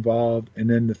have been involved. And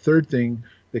then the third thing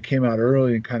that came out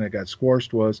early and kind of got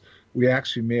squashed was we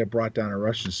actually may have brought down a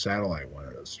Russian satellite one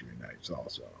of those 3 nights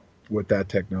also with that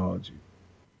technology.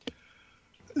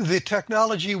 The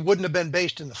technology wouldn't have been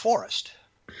based in the forest.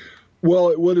 Well,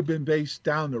 it would have been based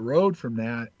down the road from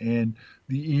that, and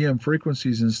the EM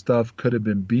frequencies and stuff could have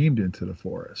been beamed into the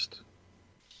forest.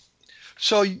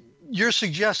 So you're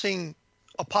suggesting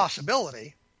a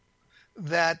possibility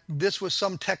that this was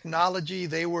some technology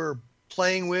they were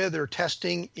playing with or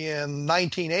testing in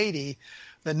 1980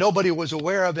 that nobody was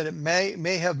aware of, and it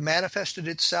may have manifested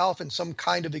itself in some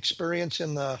kind of experience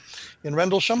in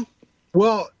Rendlesham?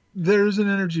 Well, there's an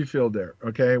energy field there.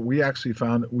 Okay, we actually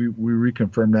found that we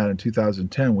reconfirmed that in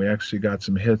 2010. We actually got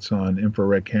some hits on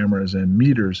infrared cameras and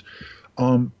meters.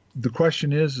 the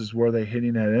question is were they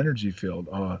hitting that energy field?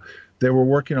 They were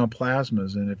working on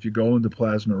plasmas, and if you go into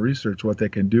plasma research, what they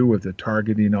can do with it,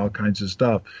 targeting all kinds of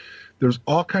stuff. There's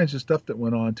all kinds of stuff that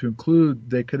went on to include,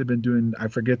 they could have been doing, I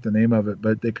forget the name of it,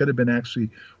 but they could have been actually,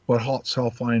 what Halt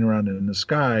saw flying around in the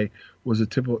sky was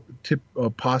a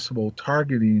possible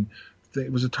targeting.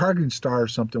 It was a targeting star or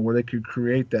something where they could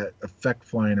create that effect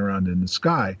flying around in the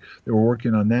sky. They were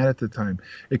working on that at the time.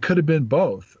 It could have been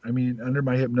both. I mean, under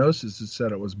my hypnosis, it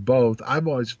said it was both. I've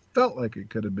always felt like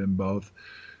it could have been both.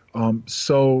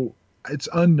 So it's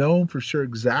unknown for sure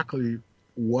exactly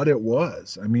what it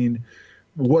was. I mean,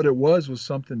 what it was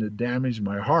something that damaged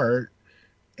my heart,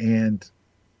 and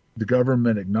the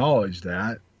government acknowledged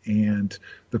that. And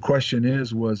the question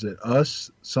is, was it us,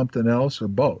 something else, or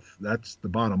both? That's the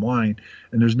bottom line.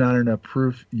 And there's not enough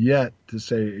proof yet to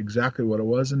say exactly what it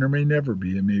was, and there may never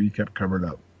be. It maybe kept covered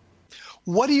up.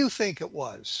 What do you think it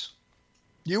was?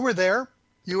 You were there.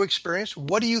 You experienced.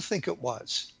 What do you think it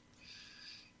was?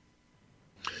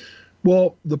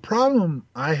 Well, the problem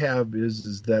I have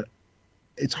is that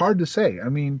it's hard to say. I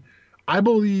mean, I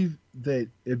believe that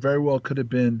it very well could have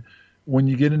been, when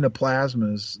you get into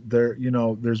plasmas,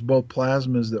 there's both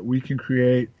plasmas that we can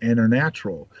create and are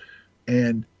natural.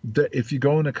 And if you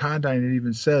go into Condyne, it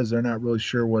even says they're not really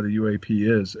sure what a UAP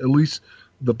is, at least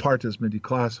the part that's been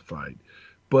declassified.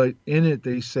 But in it,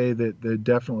 they say that they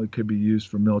definitely could be used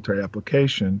for military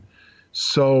application.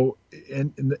 So,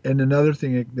 and another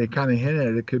thing they kind of hint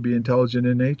at, it could be intelligent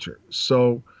in nature.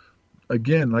 So,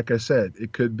 again, like I said,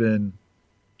 it could have been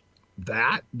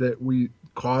that we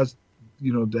caused,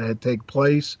 that had take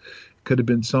place. It could have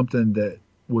been something that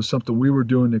was something we were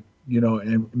doing to,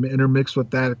 and intermixed with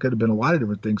that. It could have been a lot of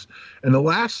different things. And the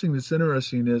last thing that's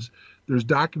interesting is there's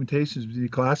documentations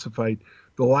declassified.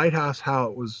 The lighthouse, how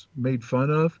it was made fun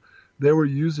of, they were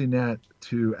using that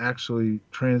to actually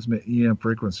transmit EM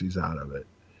frequencies out of it.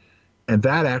 And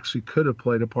that actually could have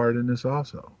played a part in this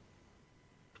also.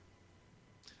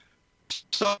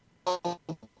 So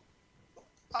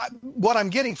what I'm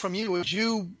getting from you is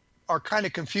you are kind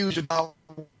of confused about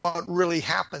what really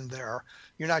happened there.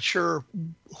 You're not sure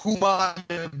who might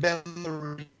have been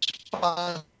the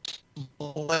responsible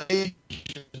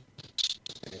agency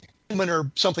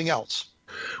or something else.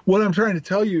 What I'm trying to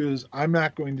tell you is I'm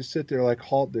not going to sit there like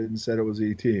Halt did and said it was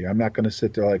ET. I'm not going to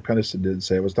sit there like Penniston did and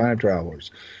say it was time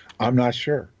travelers. I'm not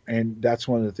sure. And that's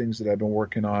one of the things that I've been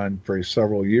working on for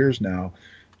several years now.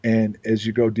 And as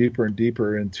you go deeper and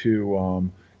deeper into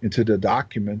the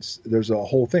documents, there's a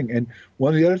whole thing. And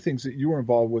one of the other things that you were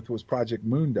involved with was Project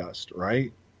Moondust,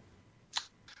 right?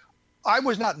 I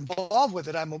was not involved with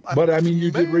it. But I mean,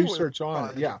 you did research on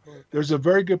it. Yeah. There's a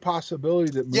very good possibility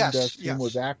that Moondust team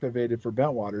was activated for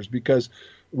Bentwaters, because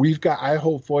I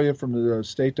hold FOIA from the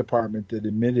State Department that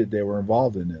admitted they were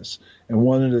involved in this. And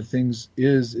one of the things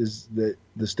is that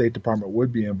the State Department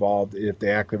would be involved if they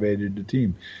activated the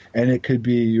team. And it could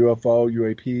be UFO,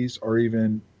 UAPs, or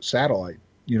even satellite,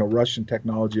 Russian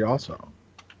technology also.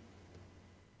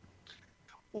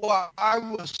 Well, I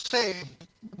will say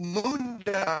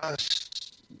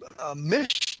Moondust's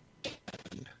mission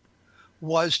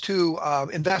was to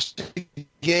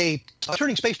investigate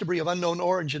returning space debris of unknown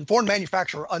origin, foreign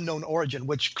manufacturer unknown origin,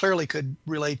 which clearly could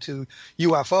relate to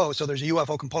UFO. So there's a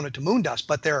UFO component to Moondust,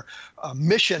 but their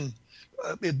mission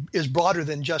is broader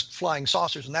than just flying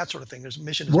saucers and that sort of thing. There's a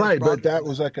mission. Right, but that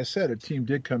was, like I said, a team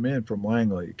did come in from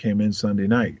Langley. It came in Sunday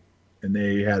night, and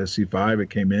they had a C-5. It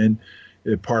came in.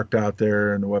 It parked out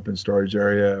there in the weapons storage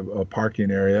area, a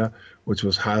parking area, which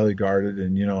was highly guarded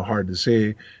and, hard to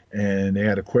see. And they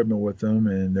had equipment with them,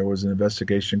 and there was an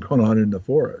investigation going on in the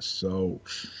forest. So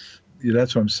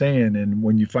that's what I'm saying. And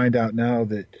when you find out now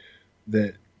that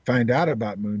find out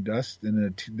about Moondust,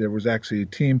 and there was actually a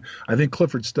team, I think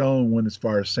Clifford Stone went as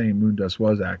far as saying Moondust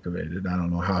was activated. I don't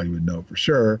know how he would know for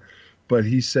sure, but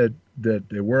he said that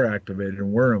they were activated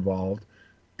and were involved.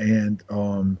 And,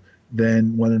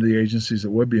 then one of the agencies that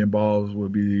would be involved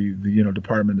would be the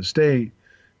Department of State.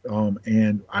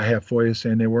 And I have FOIA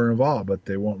saying they were involved, but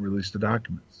they won't release the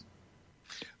documents.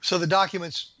 So the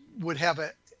documents would have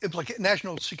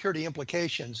national security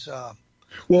implications.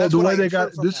 Well, the way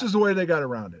is the way they got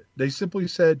around it. They simply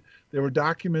said there were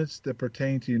documents that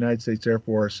pertain to the United States Air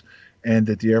Force, and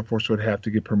that the Air Force would have to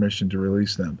get permission to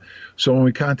release them. So when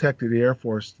we contacted the Air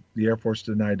Force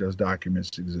denied those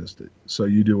documents existed. So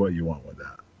you do what you want with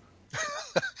that.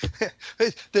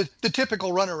 the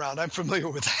typical runaround. I'm familiar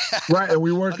with that. Right, and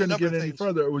we weren't going to get any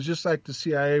further. It was just like the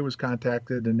CIA was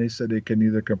contacted, and they said they could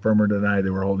neither confirm or deny they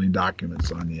were holding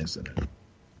documents on the incident.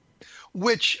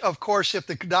 Which, of course, if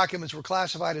the documents were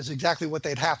classified, is exactly what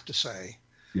they'd have to say.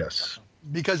 Yes.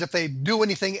 because if they do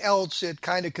anything else, it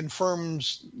kind of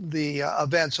confirms the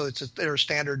event. So it's their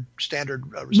standard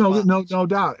response. No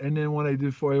doubt. And then when I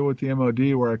did FOIA with the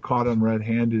MOD, where I caught them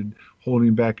red-handed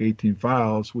holding back 18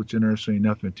 files, which interestingly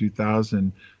enough in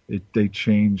 2000, they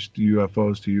changed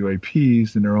UFOs to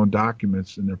UAPs in their own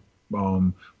documents and their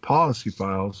policy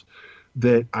files.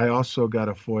 That I also got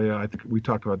a FOIA, I think we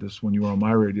talked about this when you were on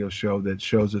my radio show, that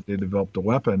shows that they developed a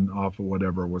weapon off of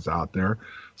whatever was out there.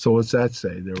 So what's that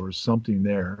say? There was something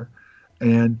there.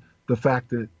 And the fact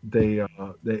that that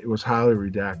it was highly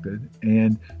redacted,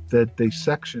 and that they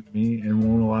sectioned me and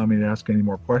won't allow me to ask any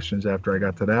more questions after I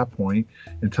got to that point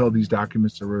until these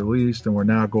documents are released. And we're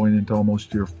now going into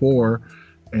almost year 4.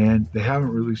 And they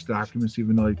haven't released documents,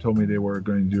 even though they told me they were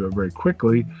going to do it very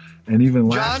quickly. And even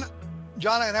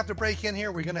John, I'm going to have to break in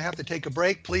here. We're going to have to take a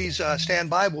break. Please stand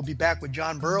by. We'll be back with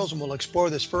John Burroughs, and we'll explore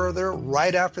this further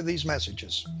right after these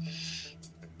messages.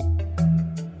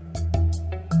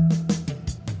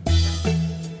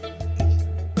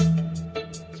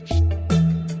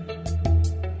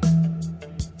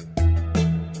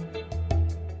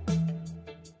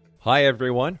 Hi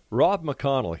everyone, Rob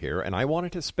McConnell here, and I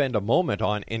wanted to spend a moment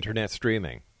on internet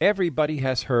streaming. Everybody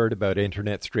has heard about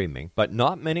internet streaming, but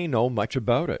not many know much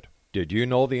about it. Did you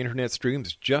know the internet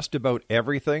streams just about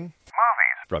everything?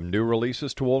 Movies. From new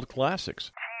releases to old classics.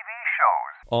 TV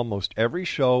shows. Almost every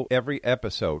show, every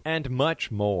episode, and much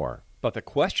more. But the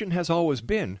question has always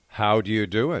been, how do you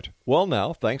do it? Well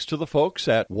now, thanks to the folks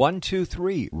at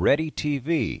 123 Ready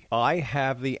TV, I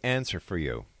have the answer for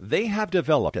you. They have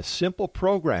developed a simple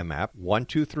program app,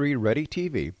 123 Ready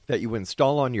TV, that you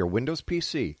install on your Windows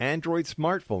PC, Android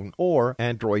smartphone, or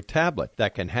Android tablet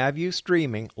that can have you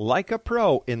streaming like a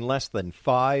pro in less than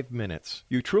 5 minutes.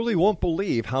 You truly won't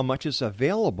believe how much is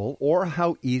available or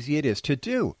how easy it is to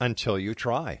do until you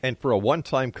try. And for a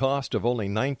one-time cost of only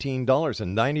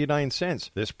 $19.99,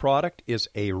 this product is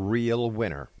a real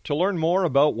winner. To learn more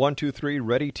about 123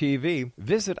 Ready TV,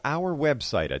 visit our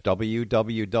website at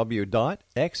www.xzbn.net.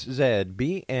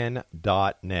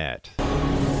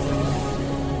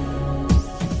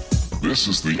 This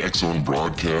is the X-Zone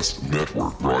Broadcast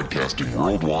Network, broadcasting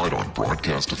worldwide on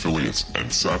broadcast affiliates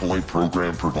and satellite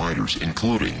program providers,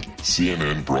 including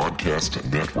CNN Broadcast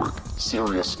Network,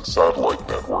 Sirius Satellite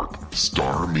Network,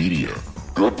 Star Media,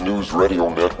 Good News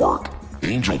Radio Network,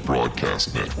 Angel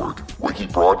Broadcast Network, Wiki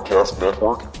Broadcast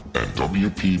Network, and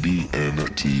WPBN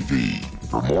TV.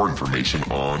 For more information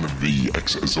on the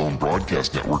X-Zone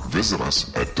Broadcast Network, visit us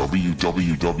at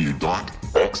www.xzbn.net.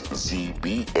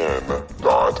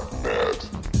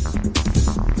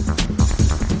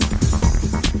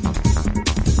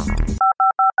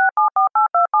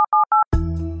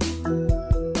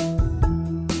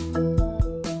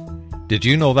 Did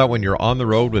you know that when you're on the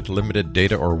road with limited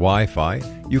data or Wi-Fi,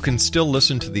 you can still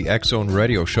listen to the X-Zone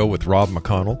Radio Show with Rob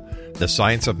McConnell, The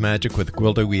Science of Magic with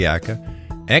Gwilda Wiyaka,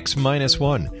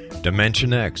 X-1,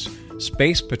 Dimension X,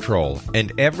 Space Patrol,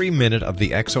 and every minute of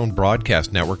the X-Zone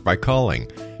Broadcast Network by calling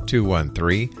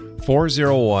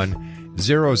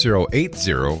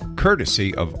 213-401-0080,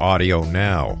 courtesy of Audio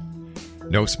Now.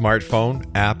 No smartphone,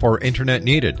 app, or internet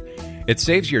needed. It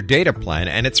saves your data plan,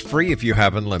 and it's free if you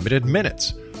have unlimited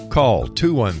minutes. Call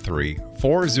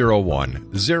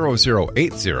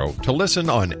 213-401-0080 to listen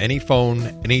on any phone,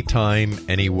 anytime,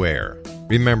 anywhere.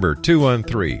 Remember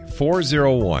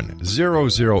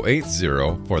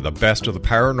 213-401-0080 for the best of the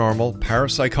paranormal,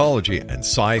 parapsychology, and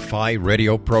sci-fi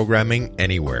radio programming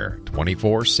anywhere,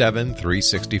 24/7,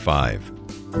 365.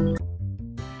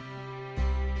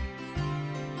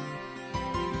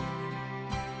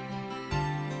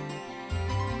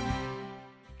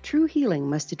 True healing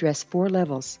must address 4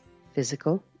 levels: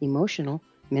 physical, emotional,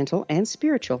 mental, and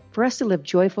spiritual, for us to live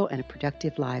joyful and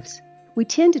productive lives. We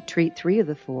tend to treat 3 of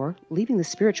the 4, leaving the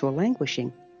spiritual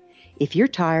languishing. If you're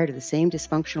tired of the same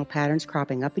dysfunctional patterns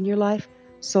cropping up in your life,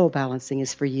 Soul Balancing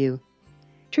is for you.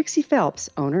 Trixie Phelps,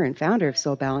 owner and founder of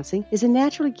Soul Balancing, is a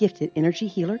naturally gifted energy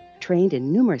healer trained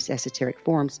in numerous esoteric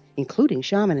forms, including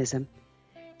shamanism.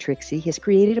 Trixie has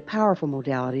created a powerful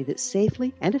modality that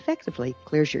safely and effectively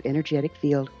clears your energetic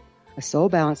field. A Soul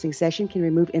Balancing session can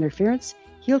remove interference,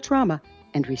 heal trauma,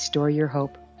 and restore your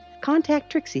hope. Contact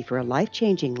Trixie for a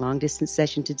life-changing long-distance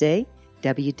session today,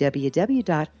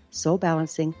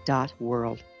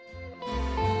 www.soulbalancing.world.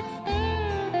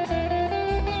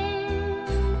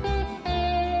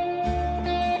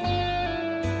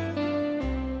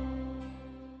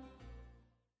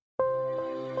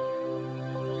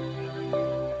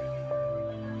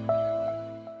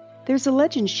 There's a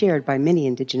legend shared by many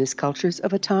indigenous cultures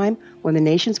of a time when the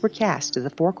nations were cast to the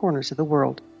 4 corners of the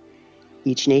world.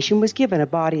 Each nation was given a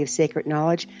body of sacred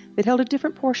knowledge that held a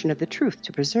different portion of the truth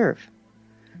to preserve.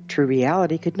 True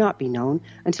reality could not be known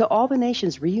until all the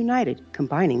nations reunited,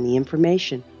 combining the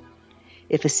information.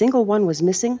 If a single one was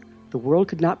missing, the world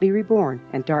could not be reborn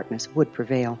and darkness would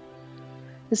prevail.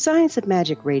 The Science of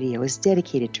Magic Radio is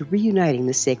dedicated to reuniting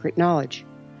the sacred knowledge.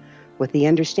 With the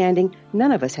understanding,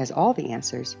 none of us has all the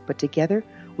answers, but together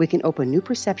we can open new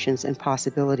perceptions and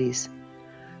possibilities.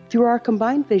 Through our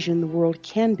combined vision, the world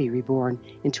can be reborn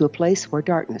into a place where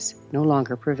darkness no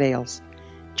longer prevails.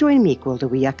 Join me, Gwilda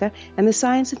Wiyaka, and the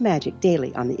Science of Magic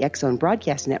daily on the X-Zone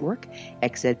Broadcast Network,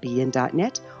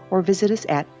 xzbn.net, or visit us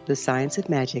at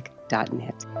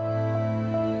thescienceofmagic.net.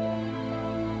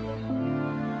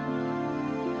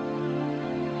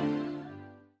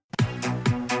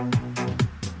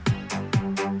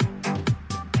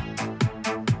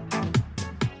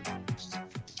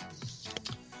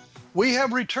 We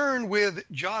have returned with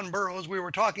John Burroughs. We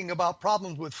were talking about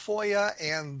problems with FOIA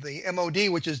and the MOD,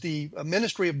 which is the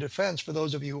Ministry of Defense, for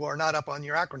those of you who are not up on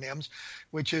your acronyms,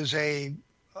 which is an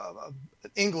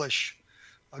English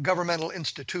governmental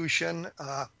institution.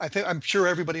 I'm sure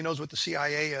everybody knows what the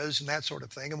CIA is and that sort of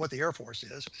thing, and what the Air Force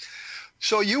is.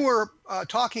 So you were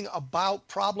talking about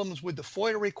problems with the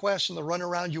FOIA requests and the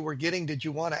runaround you were getting. Did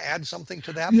you want to add something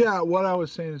to that? Yeah, what I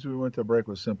was saying as we went to break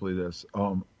was simply this.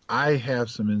 I have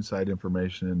some inside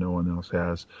information that no one else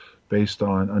has based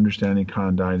on understanding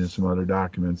Condyne and some other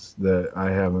documents that I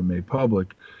haven't made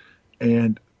public.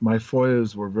 And my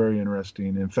FOIAs were very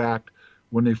interesting. In fact,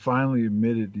 when they finally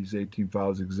admitted these 18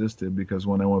 files existed, because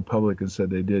when I went public and said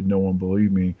they did, no one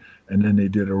believed me. And then they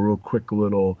did a real quick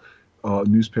little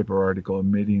newspaper article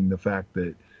admitting the fact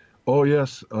that, oh,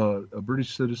 yes, a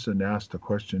British citizen asked a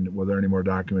question, were there any more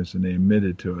documents, and they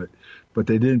admitted to it. But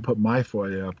they didn't put my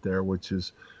FOIA up there, which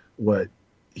is what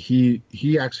he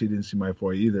actually didn't see my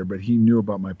FOIA either, but he knew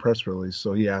about my press release,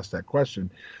 so he asked that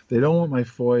question. They don't want my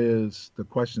FOIAs, the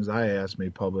questions I asked,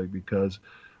 made public, because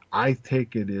I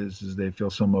take it is they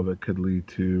feel some of it could lead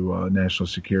to national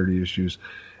security issues.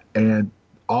 And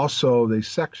also they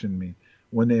sectioned me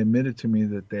when they admitted to me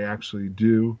that they actually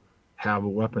do have a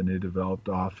weapon they developed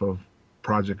off of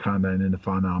Project Condyne and the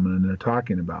phenomenon they're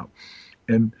talking about.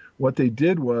 And what they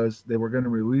did was they were going to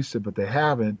release it, but they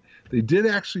haven't. They did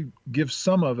actually give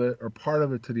some of it or part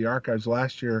of it to the archives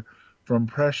last year from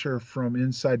pressure from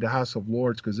inside the House of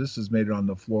Lords, because this has made it on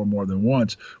the floor more than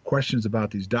once, questions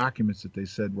about these documents that they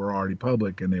said were already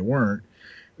public and they weren't.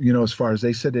 You know, as far as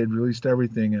they said they'd released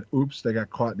everything, and oops, they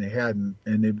got caught and they hadn't.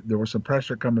 And there was some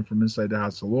pressure coming from inside the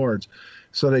House of Lords.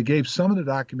 So they gave some of the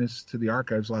documents to the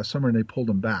archives last summer and they pulled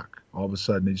them back. All of a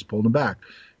sudden, they just pulled them back.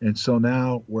 And so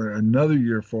now we're another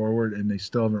year forward and they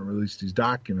still haven't released these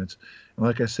documents. And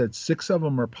like I said, 6 of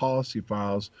them are policy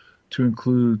files to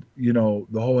include, you know,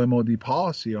 the whole MOD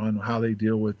policy on how they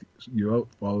deal with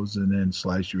UFOs and then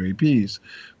 /UAPs.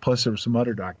 Plus there were some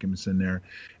other documents in there.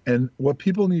 And what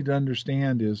people need to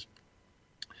understand is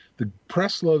the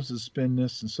press loves to spin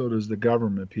this, and so does the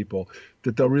government people,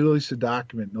 that they'll release a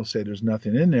document and they'll say there's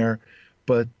nothing in there,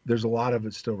 but there's a lot of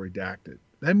it still redacted.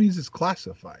 That means it's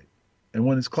classified. And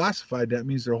when it's classified, that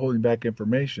means they're holding back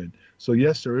information. So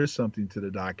yes, there is something to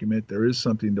the document. There is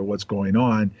something to what's going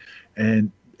on.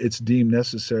 And it's deemed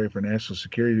necessary for national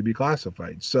security to be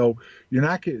classified. So you're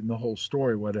not getting the whole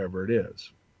story, whatever it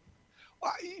is.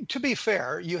 To be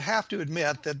fair, you have to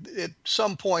admit that at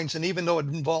some points, and even though it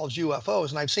involves UFOs,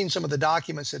 and I've seen some of the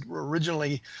documents that were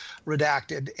originally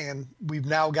redacted, and we've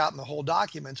now gotten the whole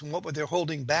documents, and what they're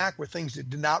holding back were things that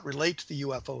did not relate to the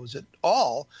UFOs at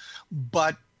all,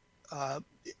 but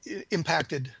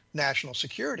impacted national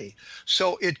security.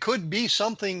 So it could be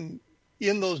something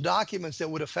in those documents that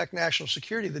would affect national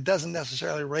security that doesn't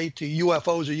necessarily relate to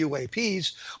UFOs or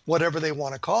UAPs, whatever they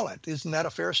want to call it. Isn't that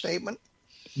a fair statement?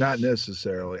 Not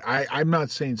necessarily. I'm not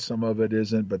saying some of it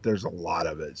isn't, but there's a lot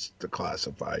of it still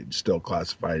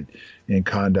classified in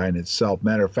Condyne itself.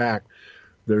 Matter of fact,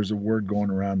 there's a word going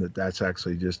around that's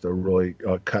actually just a really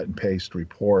cut and paste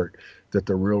report, that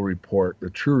the real report, the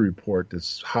true report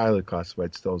that's highly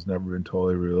classified, still has never been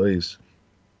totally released.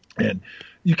 And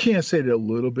you can't say that a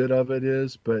little bit of it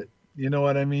is, but you know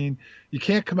what I mean? You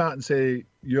can't come out and say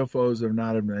UFOs are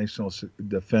not of national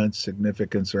defense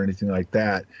significance or anything like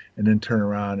that, and then turn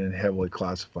around and heavily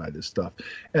classify this stuff.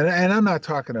 And I'm not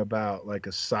talking about like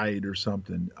a site or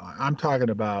something. I'm talking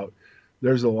about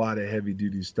there's a lot of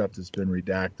heavy-duty stuff that's been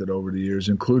redacted over the years,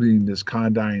 including this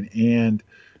Condyne and,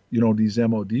 you know, these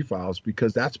MOD files,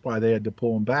 because that's why they had to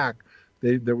pull them back.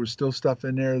 There was still stuff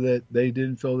in there that they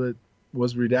didn't feel that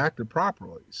was redacted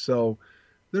properly. So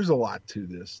there's a lot to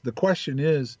this. The question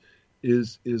is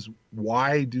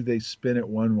why do they spin it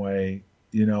one way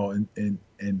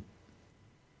and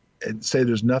say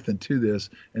there's nothing to this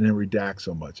and then redact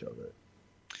so much of it.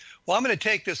 Well, I'm going to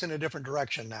take this in a different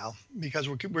direction now because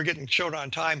we're getting short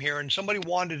on time here. And somebody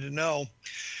wanted to know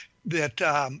that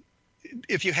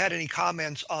if you had any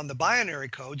comments on the binary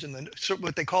codes and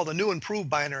what they call the new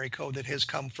improved binary code that has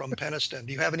come from Penniston.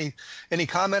 Do you have any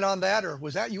comment on that, or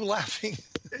was that you laughing?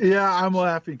 Yeah, I'm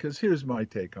laughing because here's my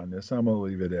take on this. I'm going to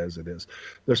leave it as it is.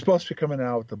 They're supposed to be coming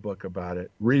out with a book about it.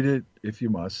 Read it if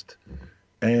you must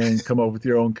and come up with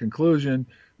your own conclusion.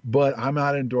 But I'm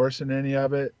not endorsing any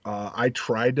of it. I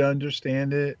tried to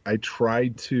understand it. I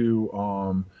tried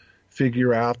to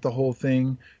figure out the whole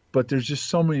thing. But there's just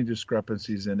so many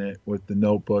discrepancies in it with the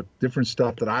notebook, different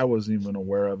stuff that I wasn't even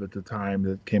aware of at the time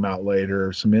that came out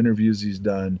later, some interviews he's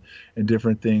done and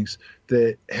different things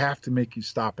that have to make you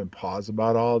stop and pause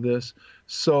about all of this.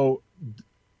 So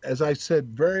as I said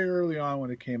very early on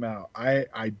when it came out,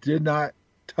 I did not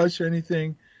touch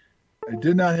anything. I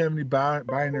did not have any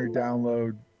binary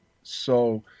download.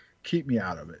 So keep me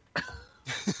out of it.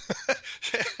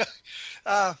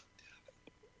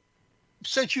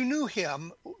 Since you knew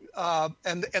him,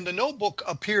 and the notebook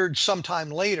appeared sometime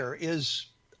later,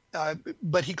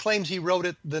 but he claims he wrote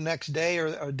it the next day or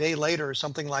a day later or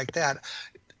something like that.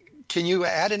 Can you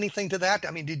add anything to that?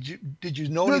 I mean, did you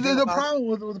know anything about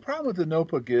the problem with the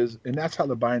notebook is, and that's how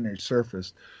the binary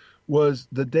surfaced, was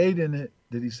the date in it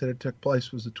that he said it took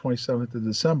place was the 27th of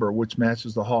December, which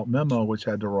matches the Halt memo, which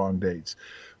had the wrong dates.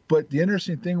 But the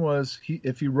interesting thing was,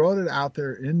 if he wrote it out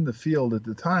there in the field at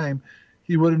the time,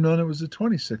 he would have known it was the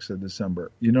 26th of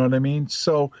December. You know what I mean?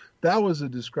 So that was a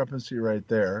discrepancy right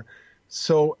there.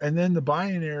 So, and then the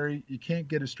binary, you can't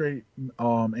get a straight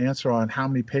answer on how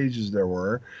many pages there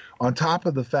were, on top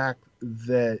of the fact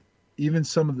that even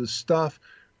some of the stuff,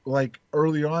 like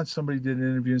early on, somebody did an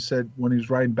interview and said when he was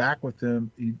writing back with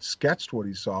him, he sketched what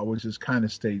he saw, which is kind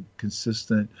of stayed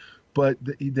consistent. But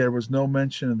there was no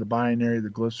mention of the binary, the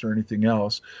glyphs, or anything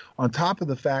else. On top of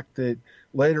the fact that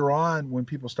later on, when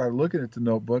people started looking at the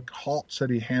notebook, Halt said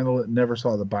he handled it and never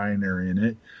saw the binary in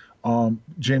it.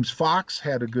 James Fox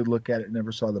had a good look at it,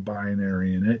 never saw the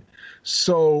binary in it.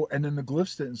 So, and then the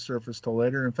glyphs didn't surface till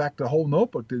later. In fact, the whole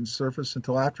notebook didn't surface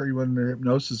until after he went into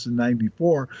hypnosis in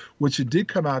 '94, which it did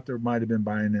come out there might have been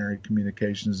binary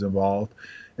communications involved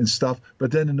and stuff.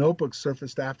 But then the notebook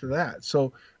surfaced after that.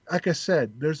 So, like I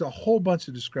said, there's a whole bunch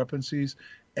of discrepancies.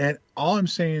 And all I'm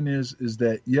saying is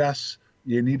that, yes,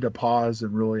 you need to pause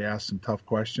and really ask some tough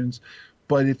questions.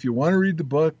 But if you want to read the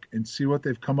book and see what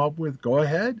they've come up with, go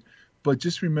ahead. But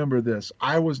just remember this.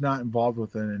 I was not involved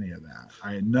with any of that.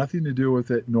 I had nothing to do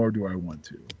with it, nor do I want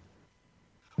to.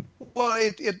 Well,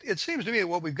 it seems to me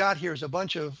what we've got here is a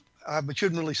bunch of, but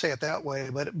shouldn't really say it that way,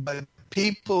 but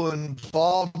people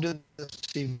involved in this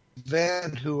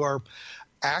event who are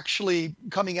actually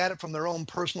coming at it from their own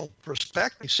personal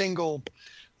perspective, single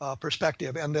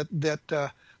perspective, and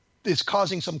that is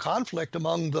causing some conflict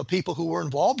among the people who were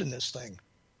involved in this thing.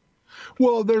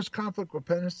 Well, there's conflict with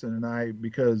Penniston and I,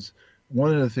 because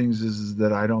one of the things is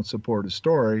that I don't support a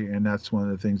story, and that's one of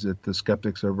the things that the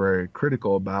skeptics are very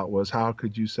critical about, was how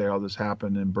could you say all this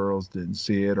happened and Burroughs didn't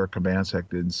see it or Kabansek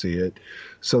didn't see it?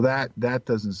 So that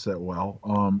doesn't sit well,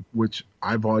 which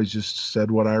I've always just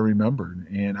said what I remembered.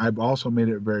 And I've also made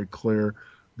it very clear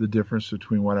the difference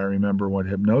between what I remember and what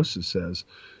hypnosis says.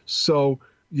 So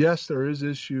yes, there is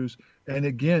issues. And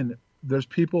again, there's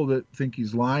people that think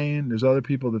he's lying. There's other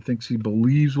people that thinks he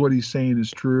believes what he's saying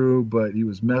is true, but he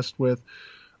was messed with.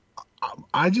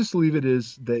 I just leave it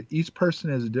as that each person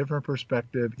has a different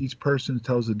perspective. Each person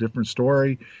tells a different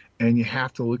story, and you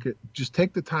have to just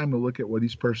take the time to look at what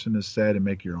each person has said and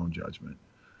make your own judgment.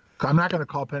 I'm not going to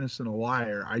call Penniston a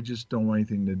liar. I just don't want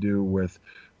anything to do with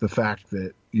the fact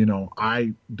that,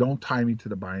 I don't tie me to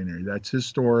the binary. That's his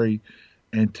story,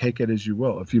 and take it as you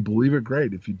will. If you believe it,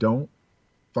 great. If you don't,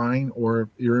 fine, or if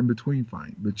you're in between,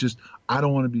 fine. But just, I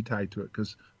don't want to be tied to it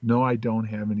because, no, I don't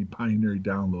have any binary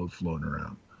download floating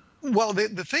around. Well, the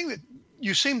thing that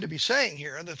you seem to be saying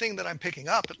here, and the thing that I'm picking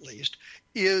up at least,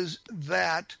 is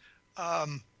that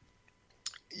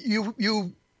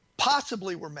you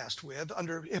possibly were messed with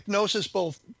under hypnosis,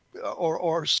 both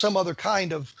or some other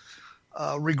kind of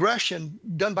regression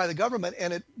done by the government,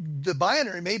 and the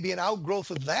binary may be an outgrowth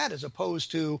of that as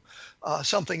opposed to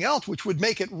something else, which would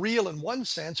make it real in one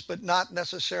sense, but not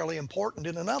necessarily important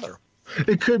in another.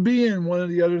 It could be, and one of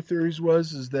the other theories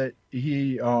is that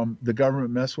he, the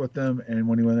government messed with him, and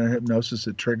when he went into hypnosis,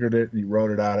 it triggered it, and he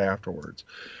wrote it out afterwards.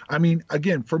 I mean,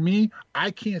 again, for me,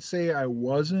 I can't say I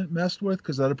wasn't messed with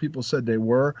because other people said they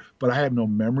were, but I have no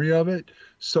memory of it.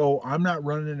 So I'm not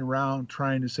running around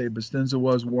trying to say Bustinza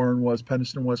was, Warren was,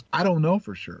 Penniston was. I don't know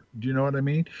for sure. Do you know what I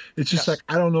mean? It's just like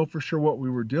I don't know for sure what we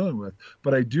were dealing with,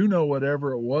 but I do know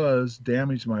whatever it was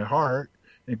damaged my heart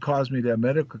and caused me to have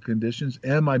medical conditions,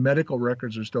 and my medical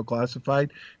records are still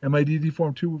classified, and my DD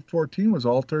Form 214 was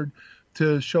altered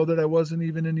to show that I wasn't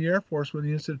even in the Air Force when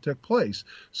the incident took place.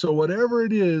 So whatever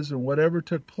it is and whatever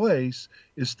took place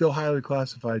is still highly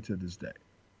classified to this day.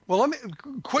 Well, let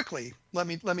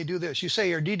me do this. You say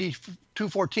your DD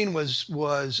 214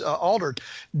 was altered.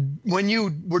 When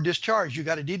you were discharged, you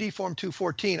got a DD Form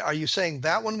 214. Are you saying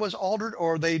that one was altered,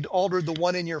 or they altered the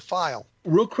one in your file?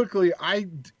 Real quickly, I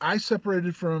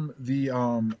separated from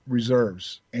the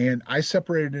reserves, and I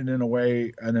separated in a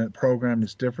way in a program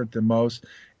that's different than most.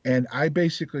 And I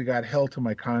basically got held to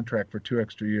my contract for 2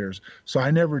 extra years. So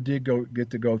I never did get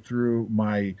to go through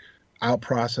my out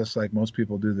process like most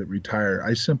people do that retire.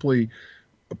 I simply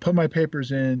put my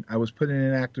papers in. I was put in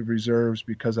inactive reserves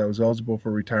because I was eligible for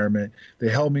retirement. They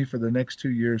held me for the next 2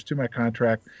 years to my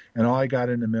contract, and all I got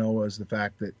in the mail was the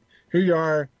fact that here you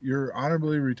are, you're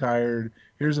honorably retired.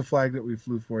 Here's a flag that we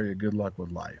flew for you. Good luck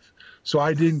with life. So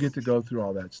I didn't get to go through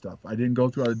all that stuff. I didn't go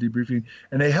through all the debriefing.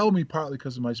 And they held me partly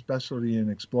because of my specialty in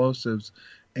explosives.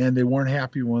 And they weren't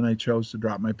happy when I chose to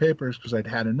drop my papers because I'd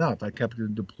had enough. I kept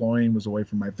deploying, was away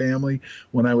from my family.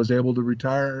 When I was able to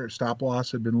retire, stop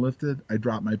loss had been lifted, I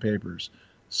dropped my papers.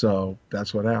 So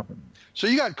that's what happened. So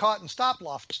you got caught in stop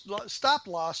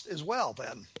loss as well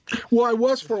then? Well, I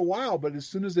was for a while, but as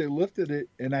soon as they lifted it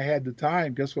and I had the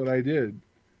time, guess what I did?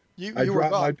 I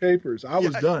dropped my papers. I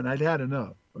was done. I'd had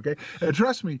enough. Okay. And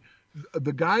trust me,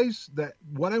 the guys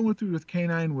what I went through with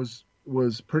K9 was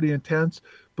pretty intense,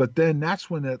 but then that's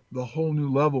when the whole new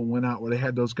level went out, where they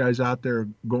had those guys out there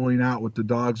going out with the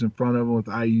dogs in front of them with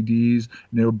IEDs,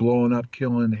 and they were blowing up,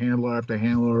 killing handler after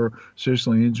handler,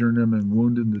 seriously injuring them and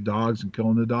wounding the dogs and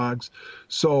killing the dogs.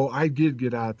 So I did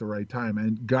get out at the right time,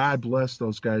 and God bless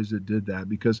those guys that did that,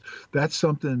 because that's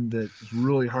something that's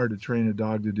really hard to train a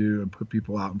dog to do and put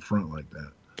people out in front like that.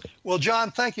 Well,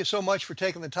 John, thank you so much for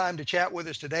taking the time to chat with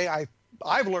us today.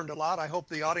 I've learned a lot. I hope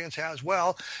the audience has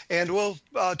well. And we'll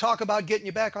talk about getting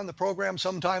you back on the program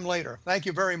sometime later. Thank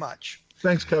you very much.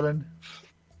 Thanks, Kevin.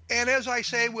 And as I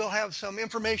say, we'll have some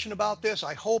information about this.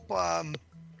 I hope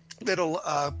it'll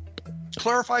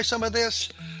clarify some of this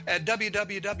at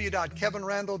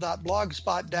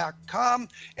www.kevinrandle.blogspot.com.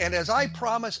 And as I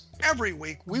promise every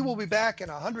week, we will be back in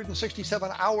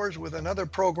 167 hours with another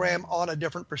program on a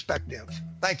different perspective.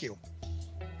 Thank you.